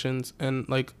about predictions, and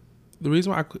like the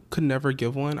reason why I could never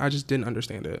give one, I just didn't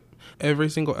understand it. Every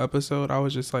single episode, I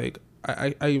was just like,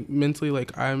 I mentally,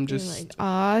 like, I'm just You're like,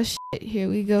 aw, shit, here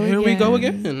we go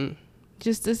again.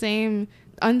 Just the same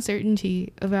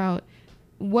uncertainty about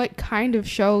what kind of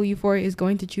show Euphoria is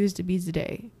going to choose to be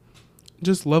today.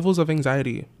 Just levels of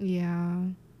anxiety. Yeah.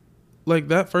 Like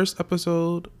that first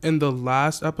episode and the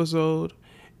last episode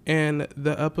and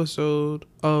the episode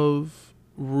of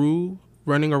Rue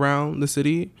running around the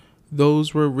city,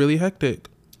 those were really hectic.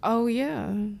 Oh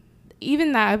yeah,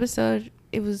 even that episode,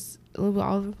 it was a little bit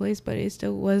all over the place, but it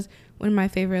still was one of my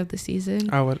favorite of the season.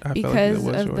 Because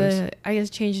of yours. The, I guess,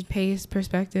 change in pace,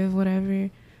 perspective, whatever.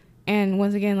 And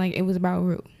once again, like, it was about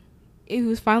Rue. It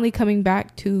was finally coming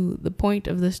back to the point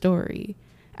of the story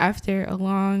after a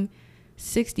long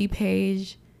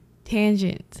 60-page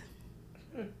tangent.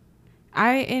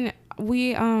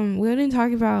 We didn't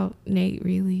talk about Nate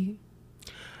really.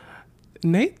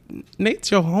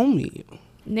 Nate's your homie.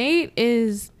 Nate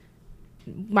is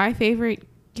my favorite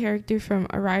character from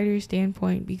a writer's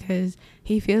standpoint because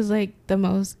he feels like the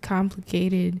most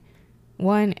complicated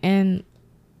one. And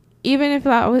even if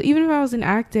I was an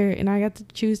actor and I got to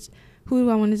choose who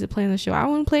I wanted to play on the show, I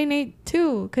want to play Nate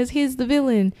too because he's the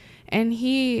villain and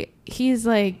he's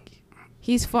the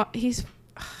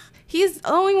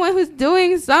only one who's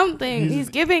doing something. He's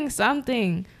giving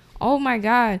something. Oh my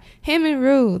God. Him and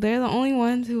Rue, they're the only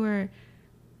ones who are,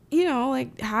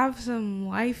 like, have some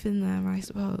life in them, I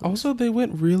suppose. Also, they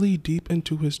went really deep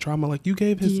into his trauma. Like, you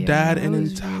gave his dad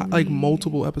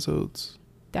multiple episodes.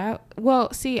 I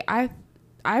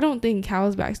don't think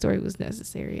Cal's backstory was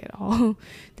necessary at all.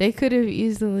 They could have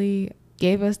easily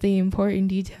gave us the important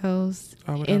details.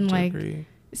 I would have to agree.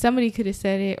 Somebody could have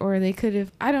said it, or they could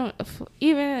have,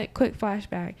 even a quick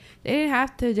flashback. They didn't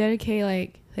have to dedicate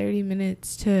like 30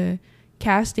 minutes to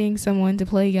casting someone to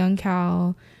play young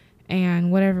Cal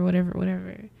and whatever.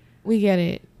 We get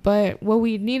it. But what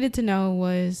we needed to know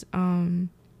was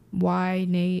why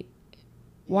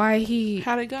he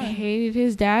had a gun. Hated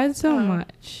his dad so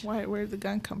much. Where'd the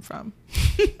gun come from?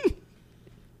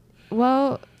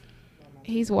 Well,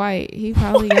 he's white. He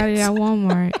probably got it at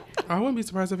Walmart. I wouldn't be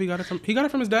surprised if he got it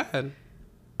from his dad.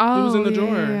 Oh, it was in the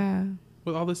drawer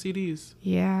with all the CDs.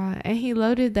 Yeah, and he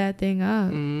loaded that thing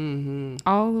up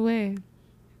all the way.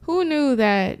 Who knew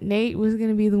that Nate was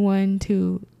gonna be the one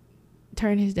to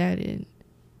turn his dad in?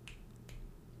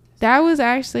 That was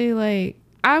actually like,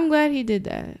 I'm glad he did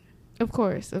that. Of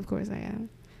course I am.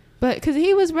 But because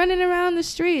he was running around the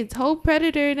streets, whole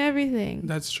predator and everything.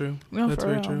 That's true. No, that's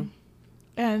very true.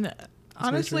 And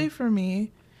honestly, for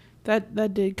me, that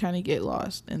did kind of get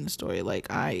lost in the story. Like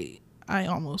I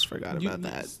almost forgot about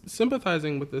that.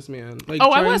 Sympathizing with this man. Like,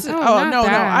 I wasn't. No,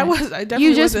 I was. I definitely.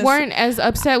 You just weren't as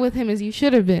upset with him as you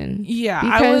should have been. Yeah,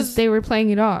 because they were playing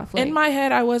it off. Like, in my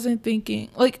head, I wasn't thinking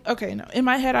in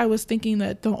my head, I was thinking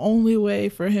that the only way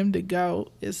for him to go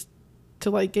is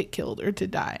to like get killed or to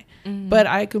die. Mm-hmm. But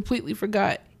I completely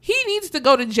forgot. He needs to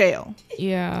go to jail.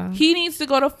 Yeah. He needs to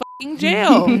go to fucking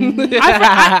jail.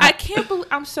 I can't believe.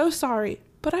 I'm so sorry,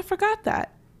 but I forgot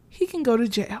that he can go to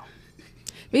jail.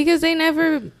 Because they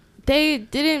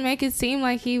didn't make it seem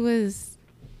like he's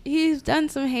done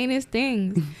some heinous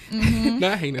things. Mm-hmm.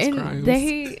 Not heinous crimes.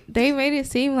 They made it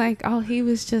seem like, he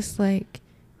was just like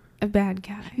a bad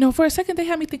guy. No, for a second they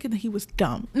had me thinking that he was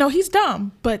dumb. No, he's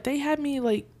dumb, but they had me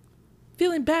like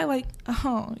feeling bad, like,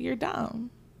 you're dumb.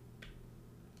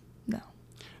 No.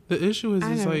 The issue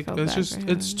is like,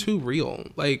 it's too real.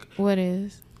 Like, what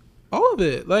is? All of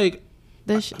it. Like,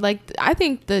 I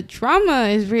think the trauma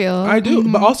is real. I do,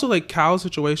 but also like Cal's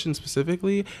situation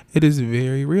specifically, it is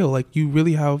very real. Like, you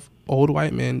really have old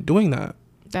white men doing that.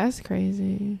 That's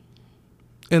crazy.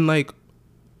 And like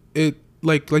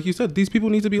you said, these people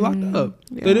need to be locked up.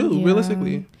 Yeah. They do,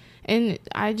 realistically. And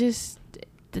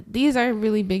these are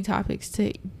really big topics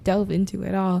to delve into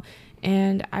at all.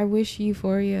 And I wish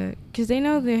Euphoria, because they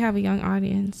know they have a young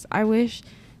audience, I wish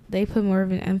they put more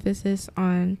of an emphasis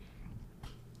on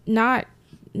not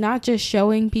just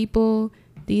showing people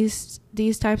these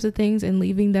types of things and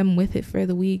leaving them with it for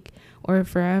the week or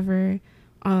forever,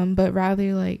 but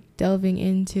rather like delving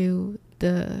into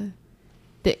the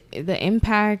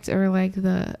impact or like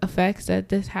the effects that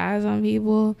this has on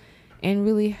people, and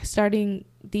really starting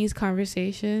these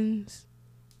conversations.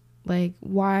 Like,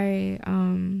 why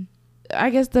I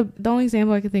guess the only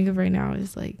example I can think of right now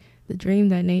is like the dream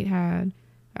that Nate had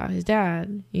about his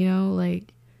dad, you know,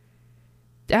 like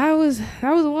that was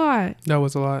a lot. That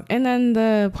was a lot. And then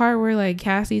the part where like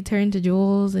Cassie turned to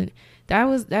Jules, and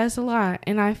that's a lot.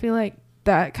 And I feel like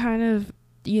that kind of,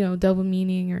 you know, double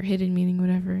meaning or hidden meaning,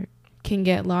 whatever, can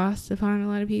get lost upon a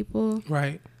lot of people.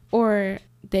 Right. Or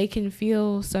they can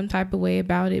feel some type of way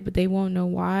about it, but they won't know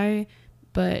why.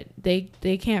 But they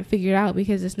can't figure it out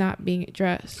because it's not being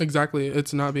addressed. Exactly.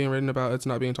 It's not being written about. It's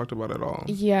not being talked about at all.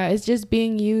 Yeah, it's just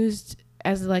being used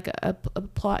as like a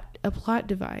plot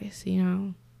device, you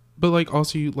know. But like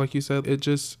also, like you said,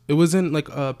 it wasn't like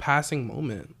a passing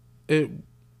moment. It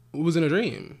was in a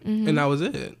dream, and that was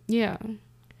it. Yeah,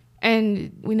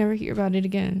 and we never hear about it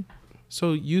again.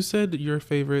 So you said your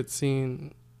favorite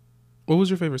scene. What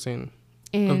was your favorite scene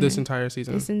of this entire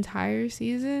season? This entire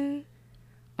season,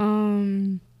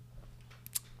 the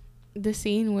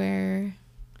scene where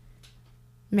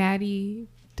Maddie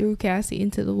threw Cassie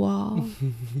into the wall.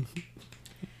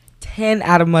 10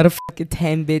 out of motherfucking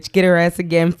 10, bitch. Get her ass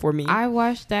again for me. I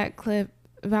watched that clip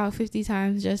about 50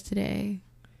 times just today,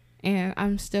 and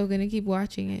I'm still gonna keep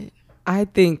watching it. I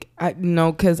think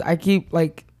because I keep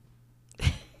like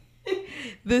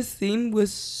this scene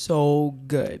was so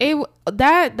good. That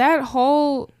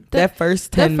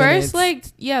first 10 minutes.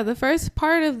 The first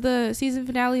part of the season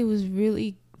finale was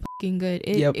really fucking good.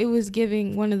 It was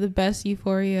giving one of the best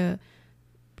Euphoria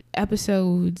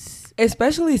episodes,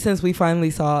 especially since we finally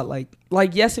saw like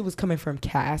yes, it was coming from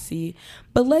Cassie,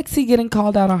 but Lexi getting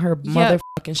called out on her motherfucking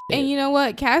shit. And you know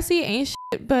what, Cassie ain't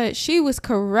shit, but she was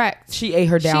correct. She ate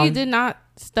her down. She did not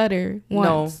stutter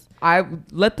once. No, I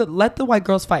let the white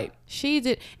girls fight. She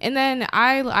did. And then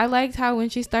I liked how when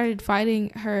she started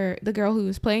fighting the girl who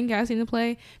was playing Cassie in the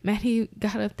play, Maddie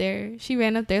got up there. She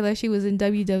ran up there like she was in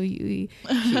WWE.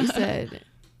 She said.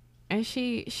 And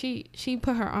she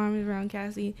put her arms around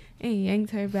Cassie and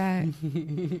yanked her back.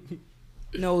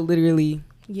 No, literally.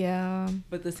 Yeah.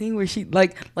 But the scene where she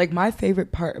like my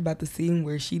favorite part about the scene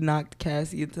where she knocked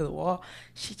Cassie into the wall,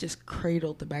 she just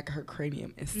cradled the back of her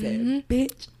cranium and said,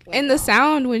 "Bitch." And the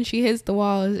sound when she hits the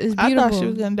wall is beautiful. I thought she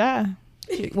was gonna die.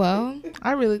 Well,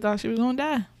 I really thought she was gonna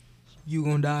die. You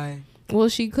gonna die. Well,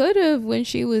 she could have when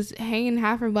she was hanging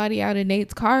half her body out of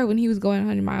Nate's car when he was going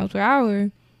 100 miles per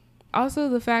hour. Also,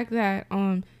 the fact that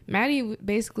Maddie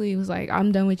basically was like,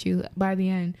 "I'm done with you." By the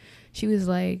end, she was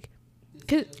like,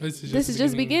 "This is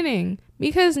just beginning."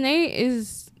 Because Nate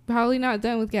is probably not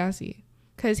done with Cassie,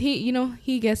 because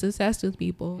he gets obsessed with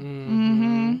people,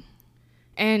 and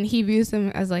he views them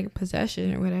as like a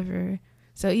possession or whatever.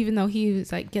 So even though he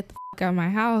was like, "Get the fuck out of my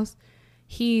house,"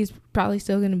 he's probably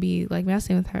still gonna be like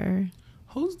messing with her.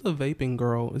 Who's the vaping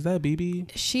girl? Is that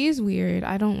BB? She's weird.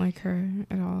 I don't like her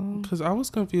at all. Because I was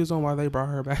confused on why they brought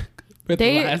her back for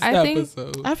the last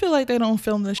episode. I feel like they don't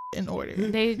film this in order.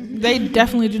 They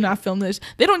definitely do not film this.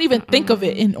 They don't even think of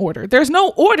it in order. There's no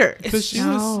order. Because she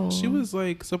was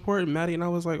like supporting Maddie, and I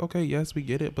was like, okay, yes, we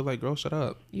get it, but like, girl, shut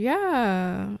up.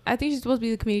 Yeah, I think she's supposed to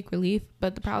be the comedic relief,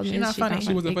 but the problem is she's not funny.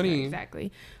 She wasn't funny.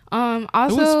 Exactly. Also,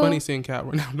 it was funny seeing Kat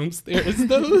run down them stairs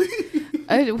though.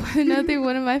 Another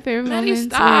one of my favorite Maddie,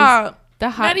 moments. Stop. The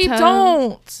hot Maddie, tub.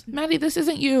 don't. Maddie, this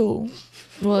isn't you.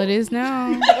 Well, it is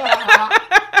now.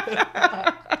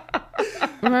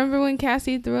 Remember when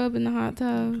Cassie threw up in the hot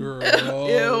tub? Girl,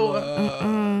 Ew.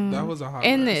 That was a hot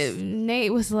and mess.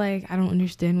 Nate was like, "I don't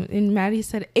understand." And Maddie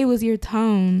said, "It was your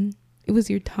tone. It was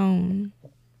your tone."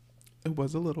 It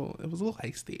was a little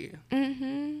hasty.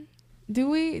 Do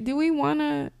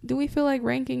we feel like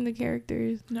ranking the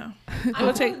characters? No.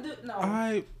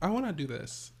 I want to do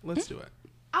this. Let's do it.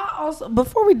 I also,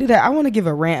 before we do that, I want to give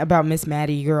a rant about Miss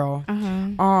Maddie, girl.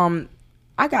 I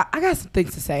got some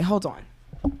things to say. Hold on.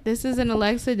 This is an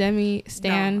Alexa Demi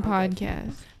Stan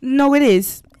podcast. No, it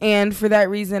is. And for that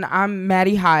reason, I'm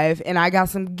Maddie Hive, and I got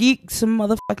some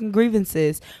motherfucking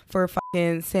grievances for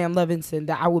fucking Sam Levinson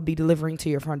that I will be delivering to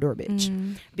your front door,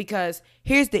 bitch. Because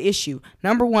here's the issue.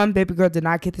 Number one, baby girl did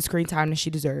not get the screen time that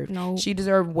she deserved. No. She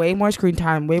deserved way more screen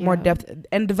time, way more depth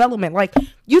and development. Like,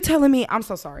 you telling me, I'm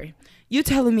so sorry. You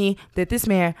telling me that this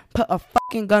man put a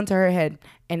fucking gun to her head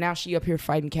and now she up here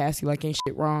fighting Cassie like ain't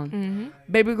shit wrong.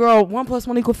 Baby girl, 1 +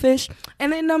 1 = fish.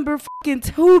 And then number fucking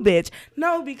 2, bitch.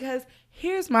 No, because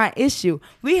here's my issue.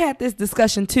 We had this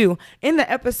discussion too in the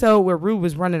episode where Rue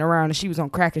was running around and she was on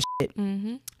crack and shit.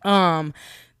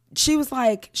 She was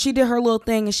like, she did her little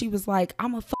thing and she was like,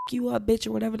 "I'ma fuck you up, bitch,"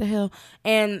 or whatever the hell.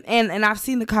 And I've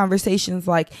seen the conversations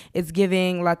like it's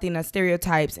giving Latina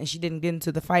stereotypes and she didn't get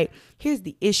into the fight. Here's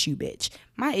the issue, bitch.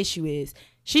 My issue is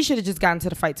she should have just gotten to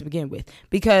the fight to begin with,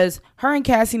 because her and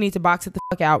Cassie need to box it the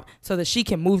fuck out so that she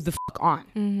can move the fuck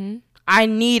on. I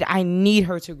need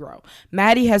her to grow.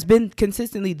 Maddie has been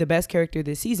consistently the best character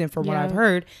this season from what I've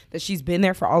heard, that she's been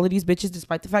there for all of these bitches,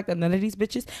 despite the fact that none of these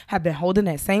bitches have been holding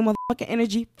that same motherfucking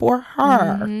energy for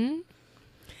her. Mm-hmm.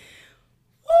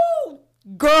 Woo!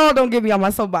 Girl, don't get me on my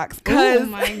soapbox. Oh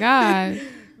my God.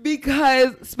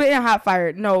 Because spitting hot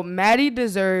fire. No, Maddie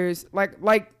deserves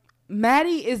like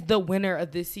Maddie is the winner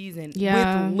of this season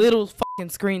with little fucking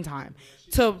screen time.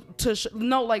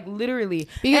 Like literally.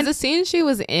 Because the scene she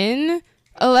was in,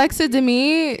 Alexa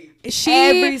Demie,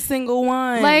 every single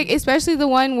one. Like, especially the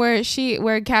one where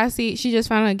Cassie, she just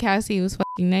found out Cassie was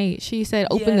fucking Nate. She said,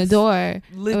 open the door.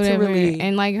 Literally.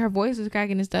 And like her voice was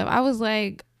cracking and stuff. I was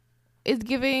like, it's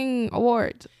giving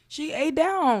awards. She ate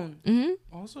down. Mm-hmm.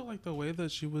 Also, like the way that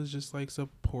she was just like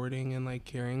supporting and like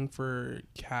caring for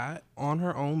Kat on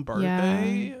her own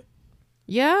birthday.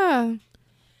 Yeah.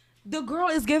 The girl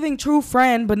is giving true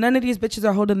friend, but none of these bitches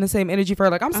are holding the same energy for her.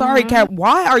 Like, I'm sorry, Kat.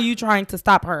 Why are you trying to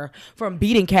stop her from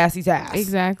beating Cassie's ass?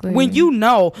 Exactly. When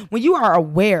you are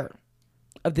aware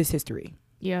of this history.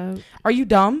 Yeah. Are you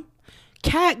dumb?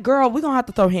 Kat, girl, we're going to have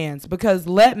to throw hands because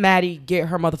let Maddie get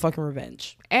her motherfucking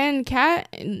revenge. And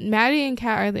Maddie and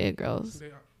Kat are the it girls.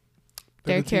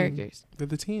 They're characters. They're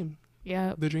the team.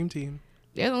 Yeah. The dream team.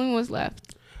 They're the only ones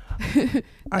left.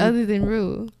 Other than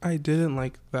Rue. I didn't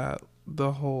like that.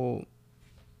 The whole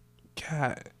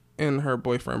Kat and her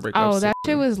boyfriend breakup. Oh, that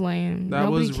shit was lame. That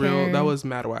Nobody was real. cared. That was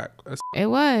mad whack. It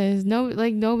was.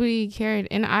 Nobody cared.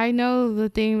 And I know the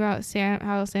thing about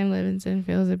how Sam Levinson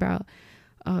feels about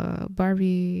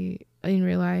Barbie in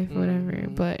real life, whatever.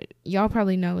 But y'all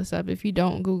probably know what's up. If you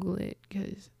don't, Google it,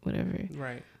 because whatever.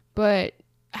 Right. But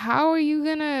how are you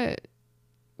gonna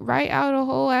write out a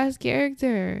whole ass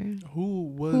character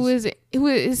who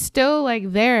is still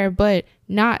like there but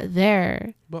not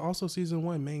there? But also season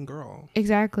 1 main girl.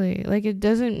 Exactly. Like it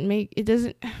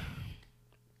doesn't.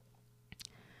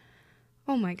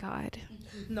 Oh my God.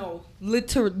 No,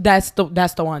 literally, that's the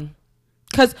one.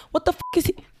 Cause what the fuck is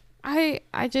he? I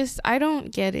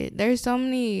don't get it. There's so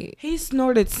many. He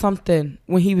snorted something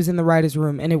when he was in the writer's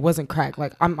room and it wasn't crack.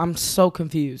 Like I'm so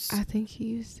confused. I think he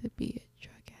used to be a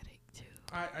drug addict too.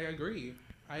 I agree.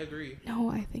 No,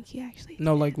 I think he actually.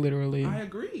 No, like literally. I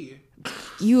agree.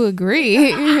 You agree? I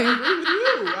agree with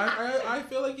you. I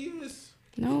feel like he is.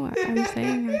 No, I'm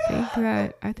saying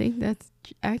I think that's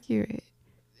accurate.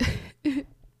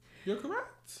 You're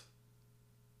correct.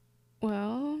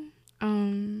 Well,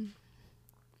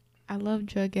 I love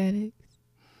drug addicts.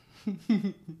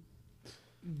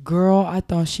 Girl, I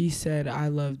thought she said I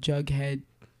love Jughead.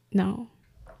 No.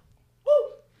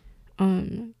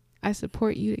 I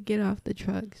support you to get off the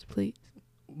drugs, please.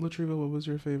 Latriva, what was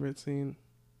your favorite scene?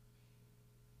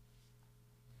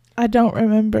 I don't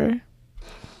remember.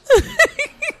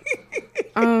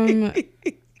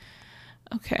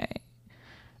 Okay.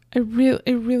 I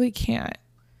really can't.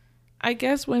 I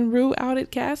guess when Rue outed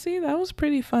Cassie, that was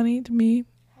pretty funny to me.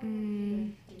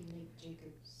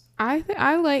 I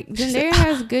like Zendaya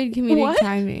has good comedic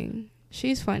timing.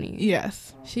 She's funny.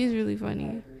 Yes. She's really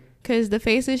funny. Cause the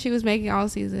faces she was making all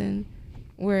season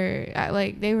were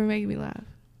they were making me laugh.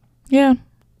 Yeah.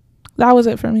 That was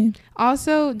it for me.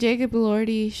 Also, Jacob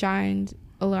Elordi shined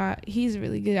a lot. He's a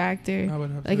really good actor. I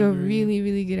would have like to a agree. really,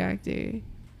 really good actor.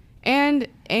 And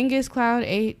Angus Cloud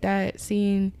ate that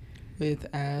scene with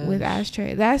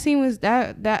Ashtray. That scene was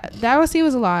that scene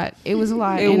was a lot. It was a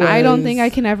lot, and I don't think I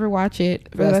can ever watch it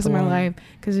for the rest of my life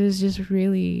because it was just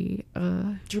really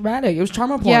dramatic. It was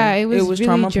trauma porn. Yeah, it was really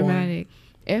Porn. dramatic.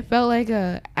 It felt like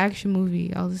a action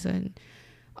movie all of a sudden.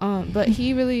 But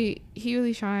he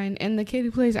really shined, and the kid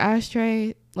who plays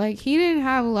Ashtray, like he didn't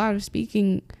have a lot of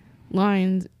speaking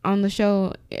lines on the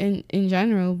show in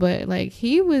general, but like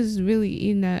he was really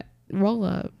eating that roll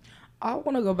up. I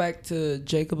want to go back to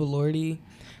Jacob Elordi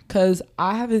because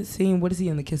I haven't seen, what is he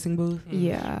in the kissing booth?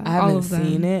 Yeah, I haven't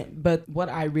seen it, but what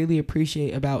I really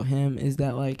appreciate about him is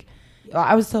that like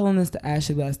I was telling this to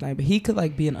Ashley last night, but he could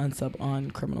like be an unsub on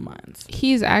Criminal Minds.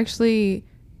 He's actually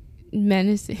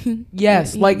menacing.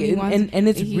 Yes, and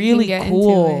it's really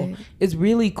cool. It's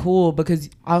really cool because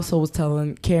I also was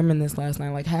telling Cameron this last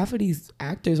night, like half of these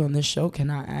actors on this show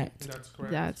cannot act. That's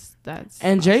correct. That's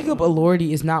and awesome. Jacob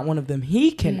Elordi is not one of them.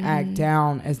 He can act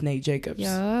down as Nate Jacobs.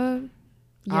 Yeah.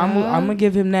 I'm gonna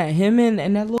give him that. Him and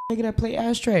that little nigga that play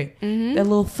Ashtray, that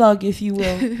little thug, if you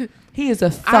will. He is a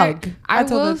thug. I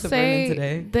told will that to say Brendan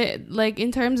today. that like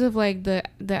in terms of like the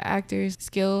actor's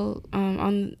skill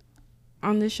on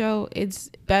the show,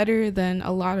 it's better than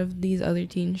a lot of these other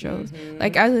teen shows.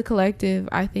 Like as a collective,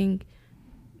 I think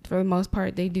for the most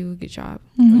part they do a good job.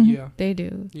 Yeah, they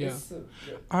do. Yeah,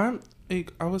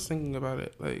 I was thinking about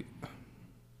it. Like,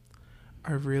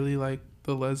 I really like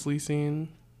the Leslie scene,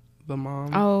 the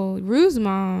mom. Oh, Rue's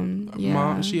mom. Yeah.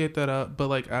 Mom, she ate that up. But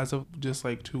like, as of just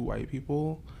like two white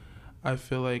people, I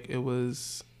feel like it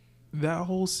was that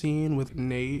whole scene with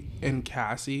Nate and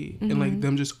Cassie and like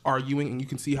them just arguing, and you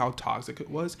can see how toxic it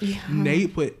was. Yeah.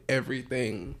 Nate put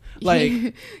everything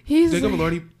like He's Jacob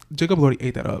Elordi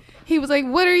ate that up. He was like,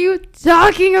 "What are you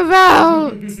talking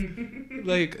about?"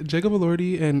 Like Jacob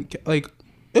Elordi and like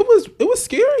it was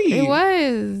scary. It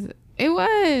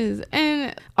was.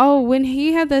 And when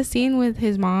he had the scene with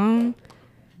his mom,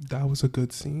 that was a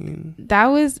good scene. that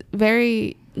was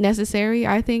very necessary,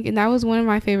 I think, and that was one of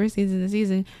my favorite scenes in the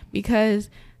season because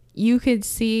you could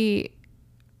see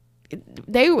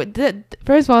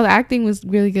first of all, the acting was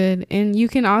really good, and you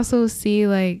can also see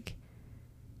like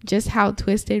just how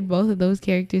twisted both of those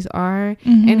characters are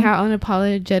and how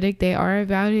unapologetic they are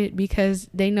about it because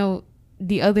they know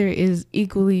the other is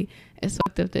equally as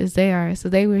fucked up as they are, so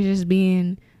they were just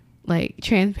being like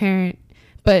transparent,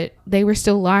 but they were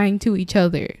still lying to each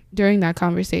other during that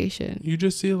conversation. You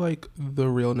just see like the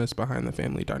realness behind the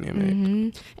family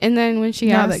dynamic. And then when she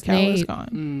now asked that Cal was Nate,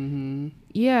 gone,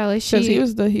 yeah, like because he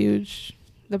was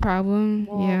the problem.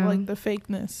 yeah, like the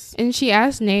fakeness. and she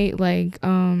asked Nate like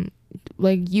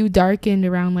you darkened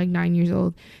around like 9 years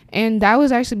old, and that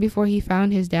was actually before he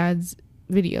found his dad's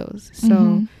videos.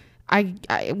 So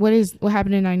what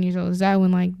happened at 9 years old? Is that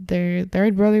when like their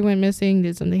third brother went missing?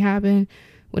 Did something happen?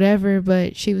 Whatever.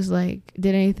 But she was like,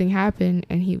 did anything happen?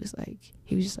 And he was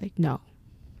just like, no.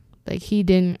 Like he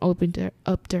didn't open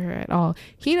up to her at all.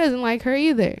 He doesn't like her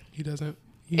either. He doesn't.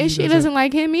 And she doesn't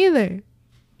like him either.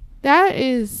 That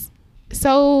is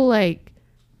so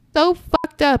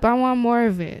fucked up. I want more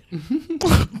of it.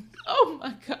 Oh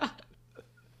my god.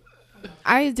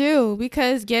 I do,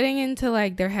 because getting into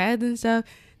like their heads and stuff,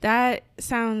 that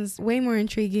sounds way more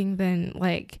intriguing than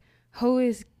like, who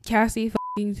is Cassie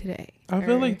f***ing today? I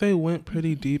feel like they went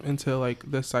pretty deep into like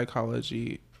the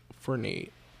psychology for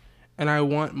Nate, and I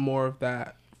want more of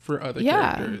that for other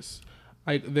characters.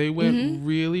 Like they went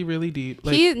really, really deep.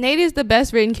 Like, Nate is the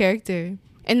best written character,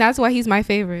 and that's why he's my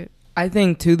favorite. I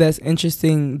think too that's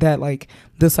interesting that like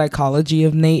the psychology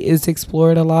of Nate is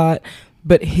explored a lot,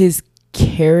 but his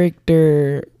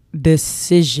character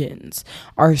decisions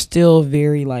are still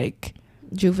very like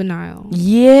juvenile.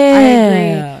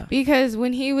 Yeah, I agree, because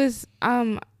when he was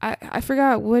I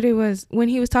forgot what it was, when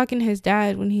he was talking to his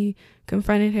dad, when he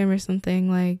confronted him or something,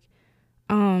 like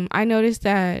I noticed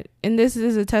that, and this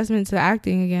is a testament to the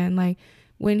acting again, like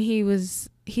when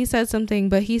he said something,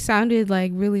 but he sounded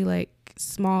like really like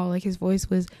small, like his voice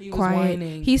was quiet.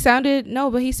 Whining. He sounded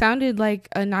like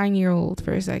a 9-year-old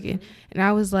for a second, and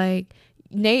I was like,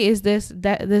 Nate is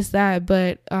that,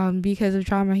 but because of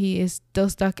trauma, he is still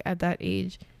stuck at that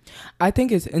age. I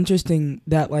think it's interesting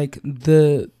that like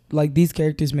these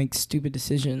characters make stupid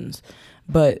decisions,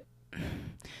 but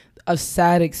a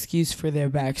sad excuse for their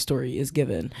backstory is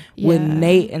given. When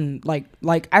Nate and like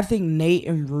I think Nate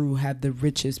and Rue have the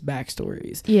richest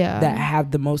backstories. That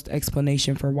have the most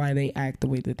explanation for why they act the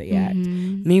way that they act.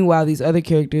 Meanwhile, these other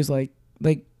characters like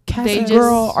Cassie,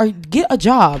 girl, or get a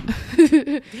job.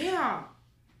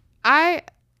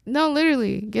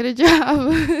 Literally get a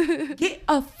job. Get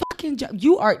a fucking job.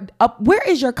 You are up. Where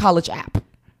is your college app?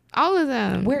 All of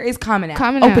them. Where is Common App?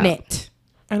 Open it.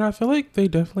 And I feel like they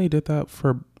definitely did that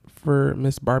for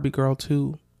Miss Barbie Girl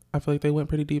too. I feel like they went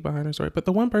pretty deep behind her story. But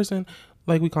the one person,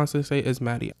 like we constantly say, is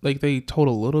Maddie. Like they told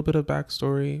a little bit of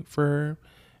backstory for her,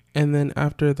 and then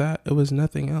after that, it was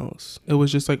nothing else. It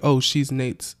was just like, oh, she's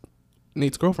Nate's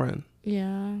girlfriend.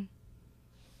 Yeah.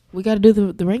 We got to do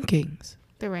the rankings.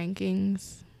 The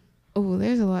rankings. Oh,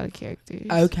 there's a lot of characters.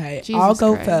 Okay, Jesus I'll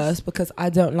go Christ. first because I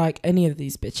don't like any of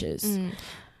these bitches.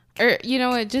 Or you know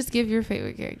what? Just give your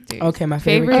favorite character. Okay, my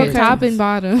favorite characters. top and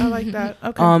bottom. I like that.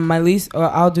 Okay. My least.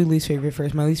 I'll do least favorite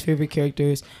first. My least favorite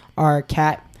characters are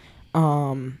Kat,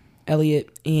 Elliot,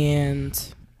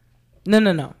 and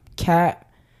no. Kat,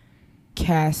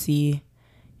 Cassie,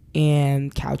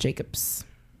 and Cal Jacobs.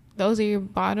 Those are your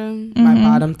bottom. My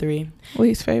bottom three.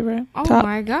 Least favorite. Oh Top.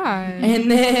 my god. And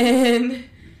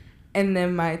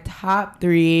then my top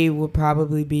three will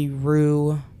probably be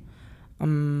Rue,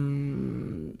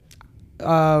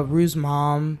 Rue's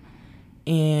mom,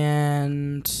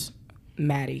 and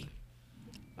Maddie.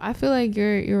 I feel like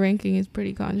your ranking is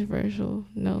pretty controversial.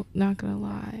 No, not gonna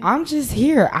lie. I'm just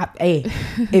here.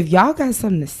 If y'all got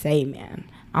something to say, man,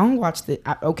 I don't watch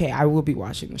I will be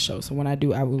watching the show. So when I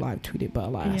do, I will live tweet it. But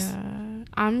alas, Yeah,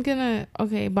 I'm gonna.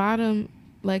 Okay, bottom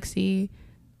Lexi,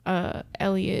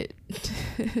 Elliot,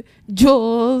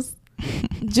 Jules,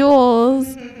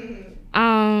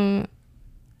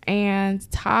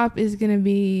 and top is gonna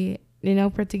be in no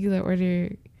particular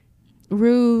order,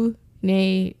 Rue,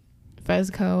 Nate,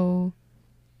 Fezco,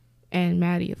 and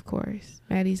Maddie, of course.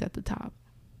 Maddie's at the top.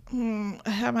 I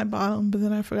had my bottom, but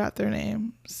then I forgot their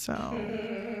name. So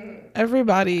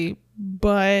everybody,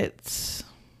 but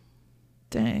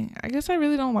dang, I guess I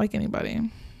really don't like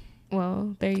anybody.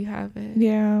 Well, there you have it.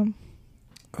 Yeah.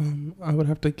 I would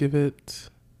have to give it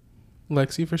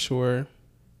Lexi for sure.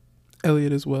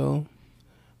 Elliot as well.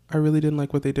 I really didn't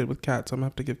like what they did with Kat, so I'm gonna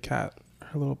have to give Kat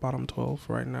her little bottom 12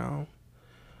 right now.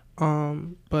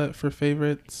 But for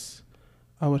favorites,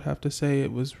 I would have to say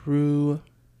it was Rue.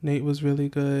 Nate was really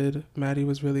good. Maddie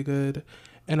was really good,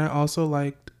 and I also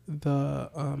liked the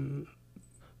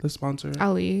sponsor.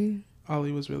 Ali.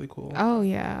 Ali was really cool. Oh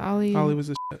yeah, Ali. Ali was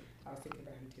a shit.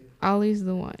 Ali's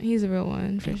the one. He's a real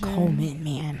one for sure. Coleman,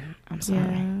 man. I'm sorry.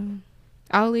 Yeah.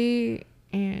 Ali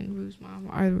and Rue's mom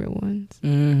are the real ones.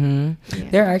 Mm-hmm. Yeah.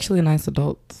 They're actually nice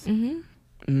adults. Mm-hmm.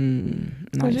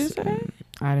 Nice. What'd you say?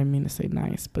 I didn't mean to say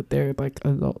nice, but they're like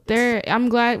adults.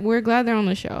 We're glad they're on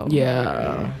the show.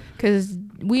 Yeah. Because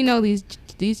we know these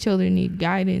children need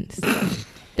guidance.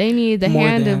 They need the More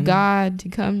hand than- of God to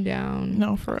come down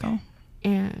No, for real.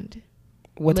 and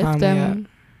What lift time them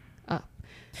up?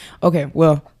 Okay,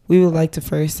 well, we would like to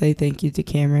first say thank you to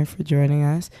Cameron for joining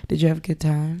us. Did you have a good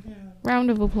time?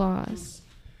 Round of applause.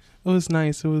 It was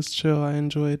nice. It was chill. I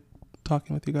enjoyed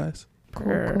talking with you guys.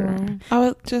 Cool. I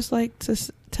would just like to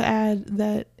add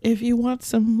that if you want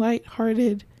some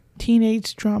lighthearted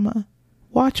teenage drama,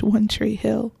 watch One Tree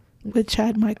Hill with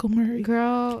Chad Michael Murray.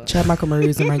 Girl, Chad Michael Murray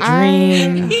was in my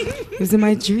dream. He was in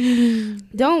my dream.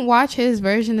 don't watch his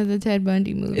version of the Ted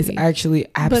Bundy movie. It's actually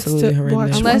absolutely still watch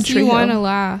horrendous. One Unless Tree you want to Hill.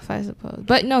 laugh, I suppose.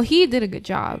 But no, he did a good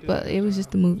job. But it was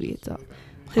just the movie itself.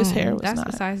 His hair was that's not.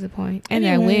 besides the point. And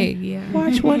Anyway, that wig, yeah.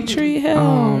 Watch One Tree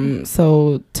Hill.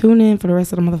 So tune in for the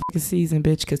rest of the motherfucking season,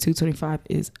 bitch, because 225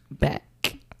 is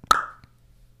back.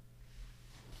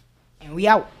 And we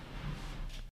out.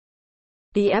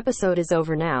 The episode is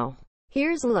over now.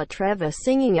 Here's La Treva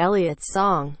singing Elliot's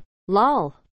song,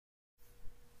 Lol.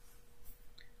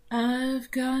 I've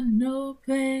got no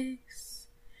place,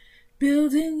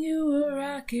 building you a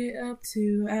rocket up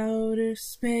to outer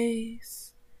space.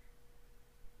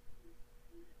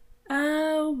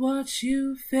 I'll watch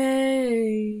you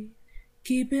fade,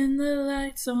 keeping the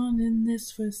lights on in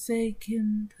this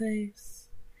forsaken place.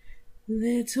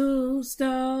 Little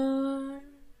star,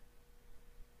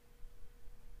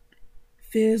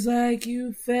 feels like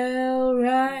you fell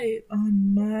right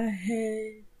on my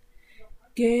head.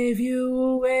 Gave you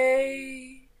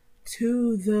away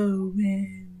to the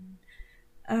wind.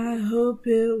 I hope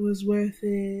it was worth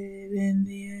it in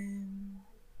the end.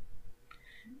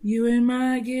 You and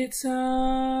my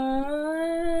guitar,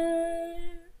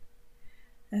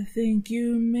 I think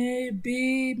you may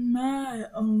be my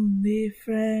only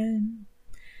friend.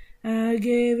 I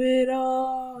gave it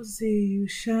all, see you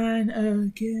shine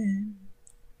again.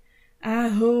 I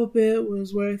hope it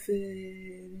was worth it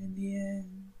in the end.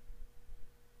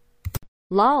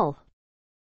 Lol.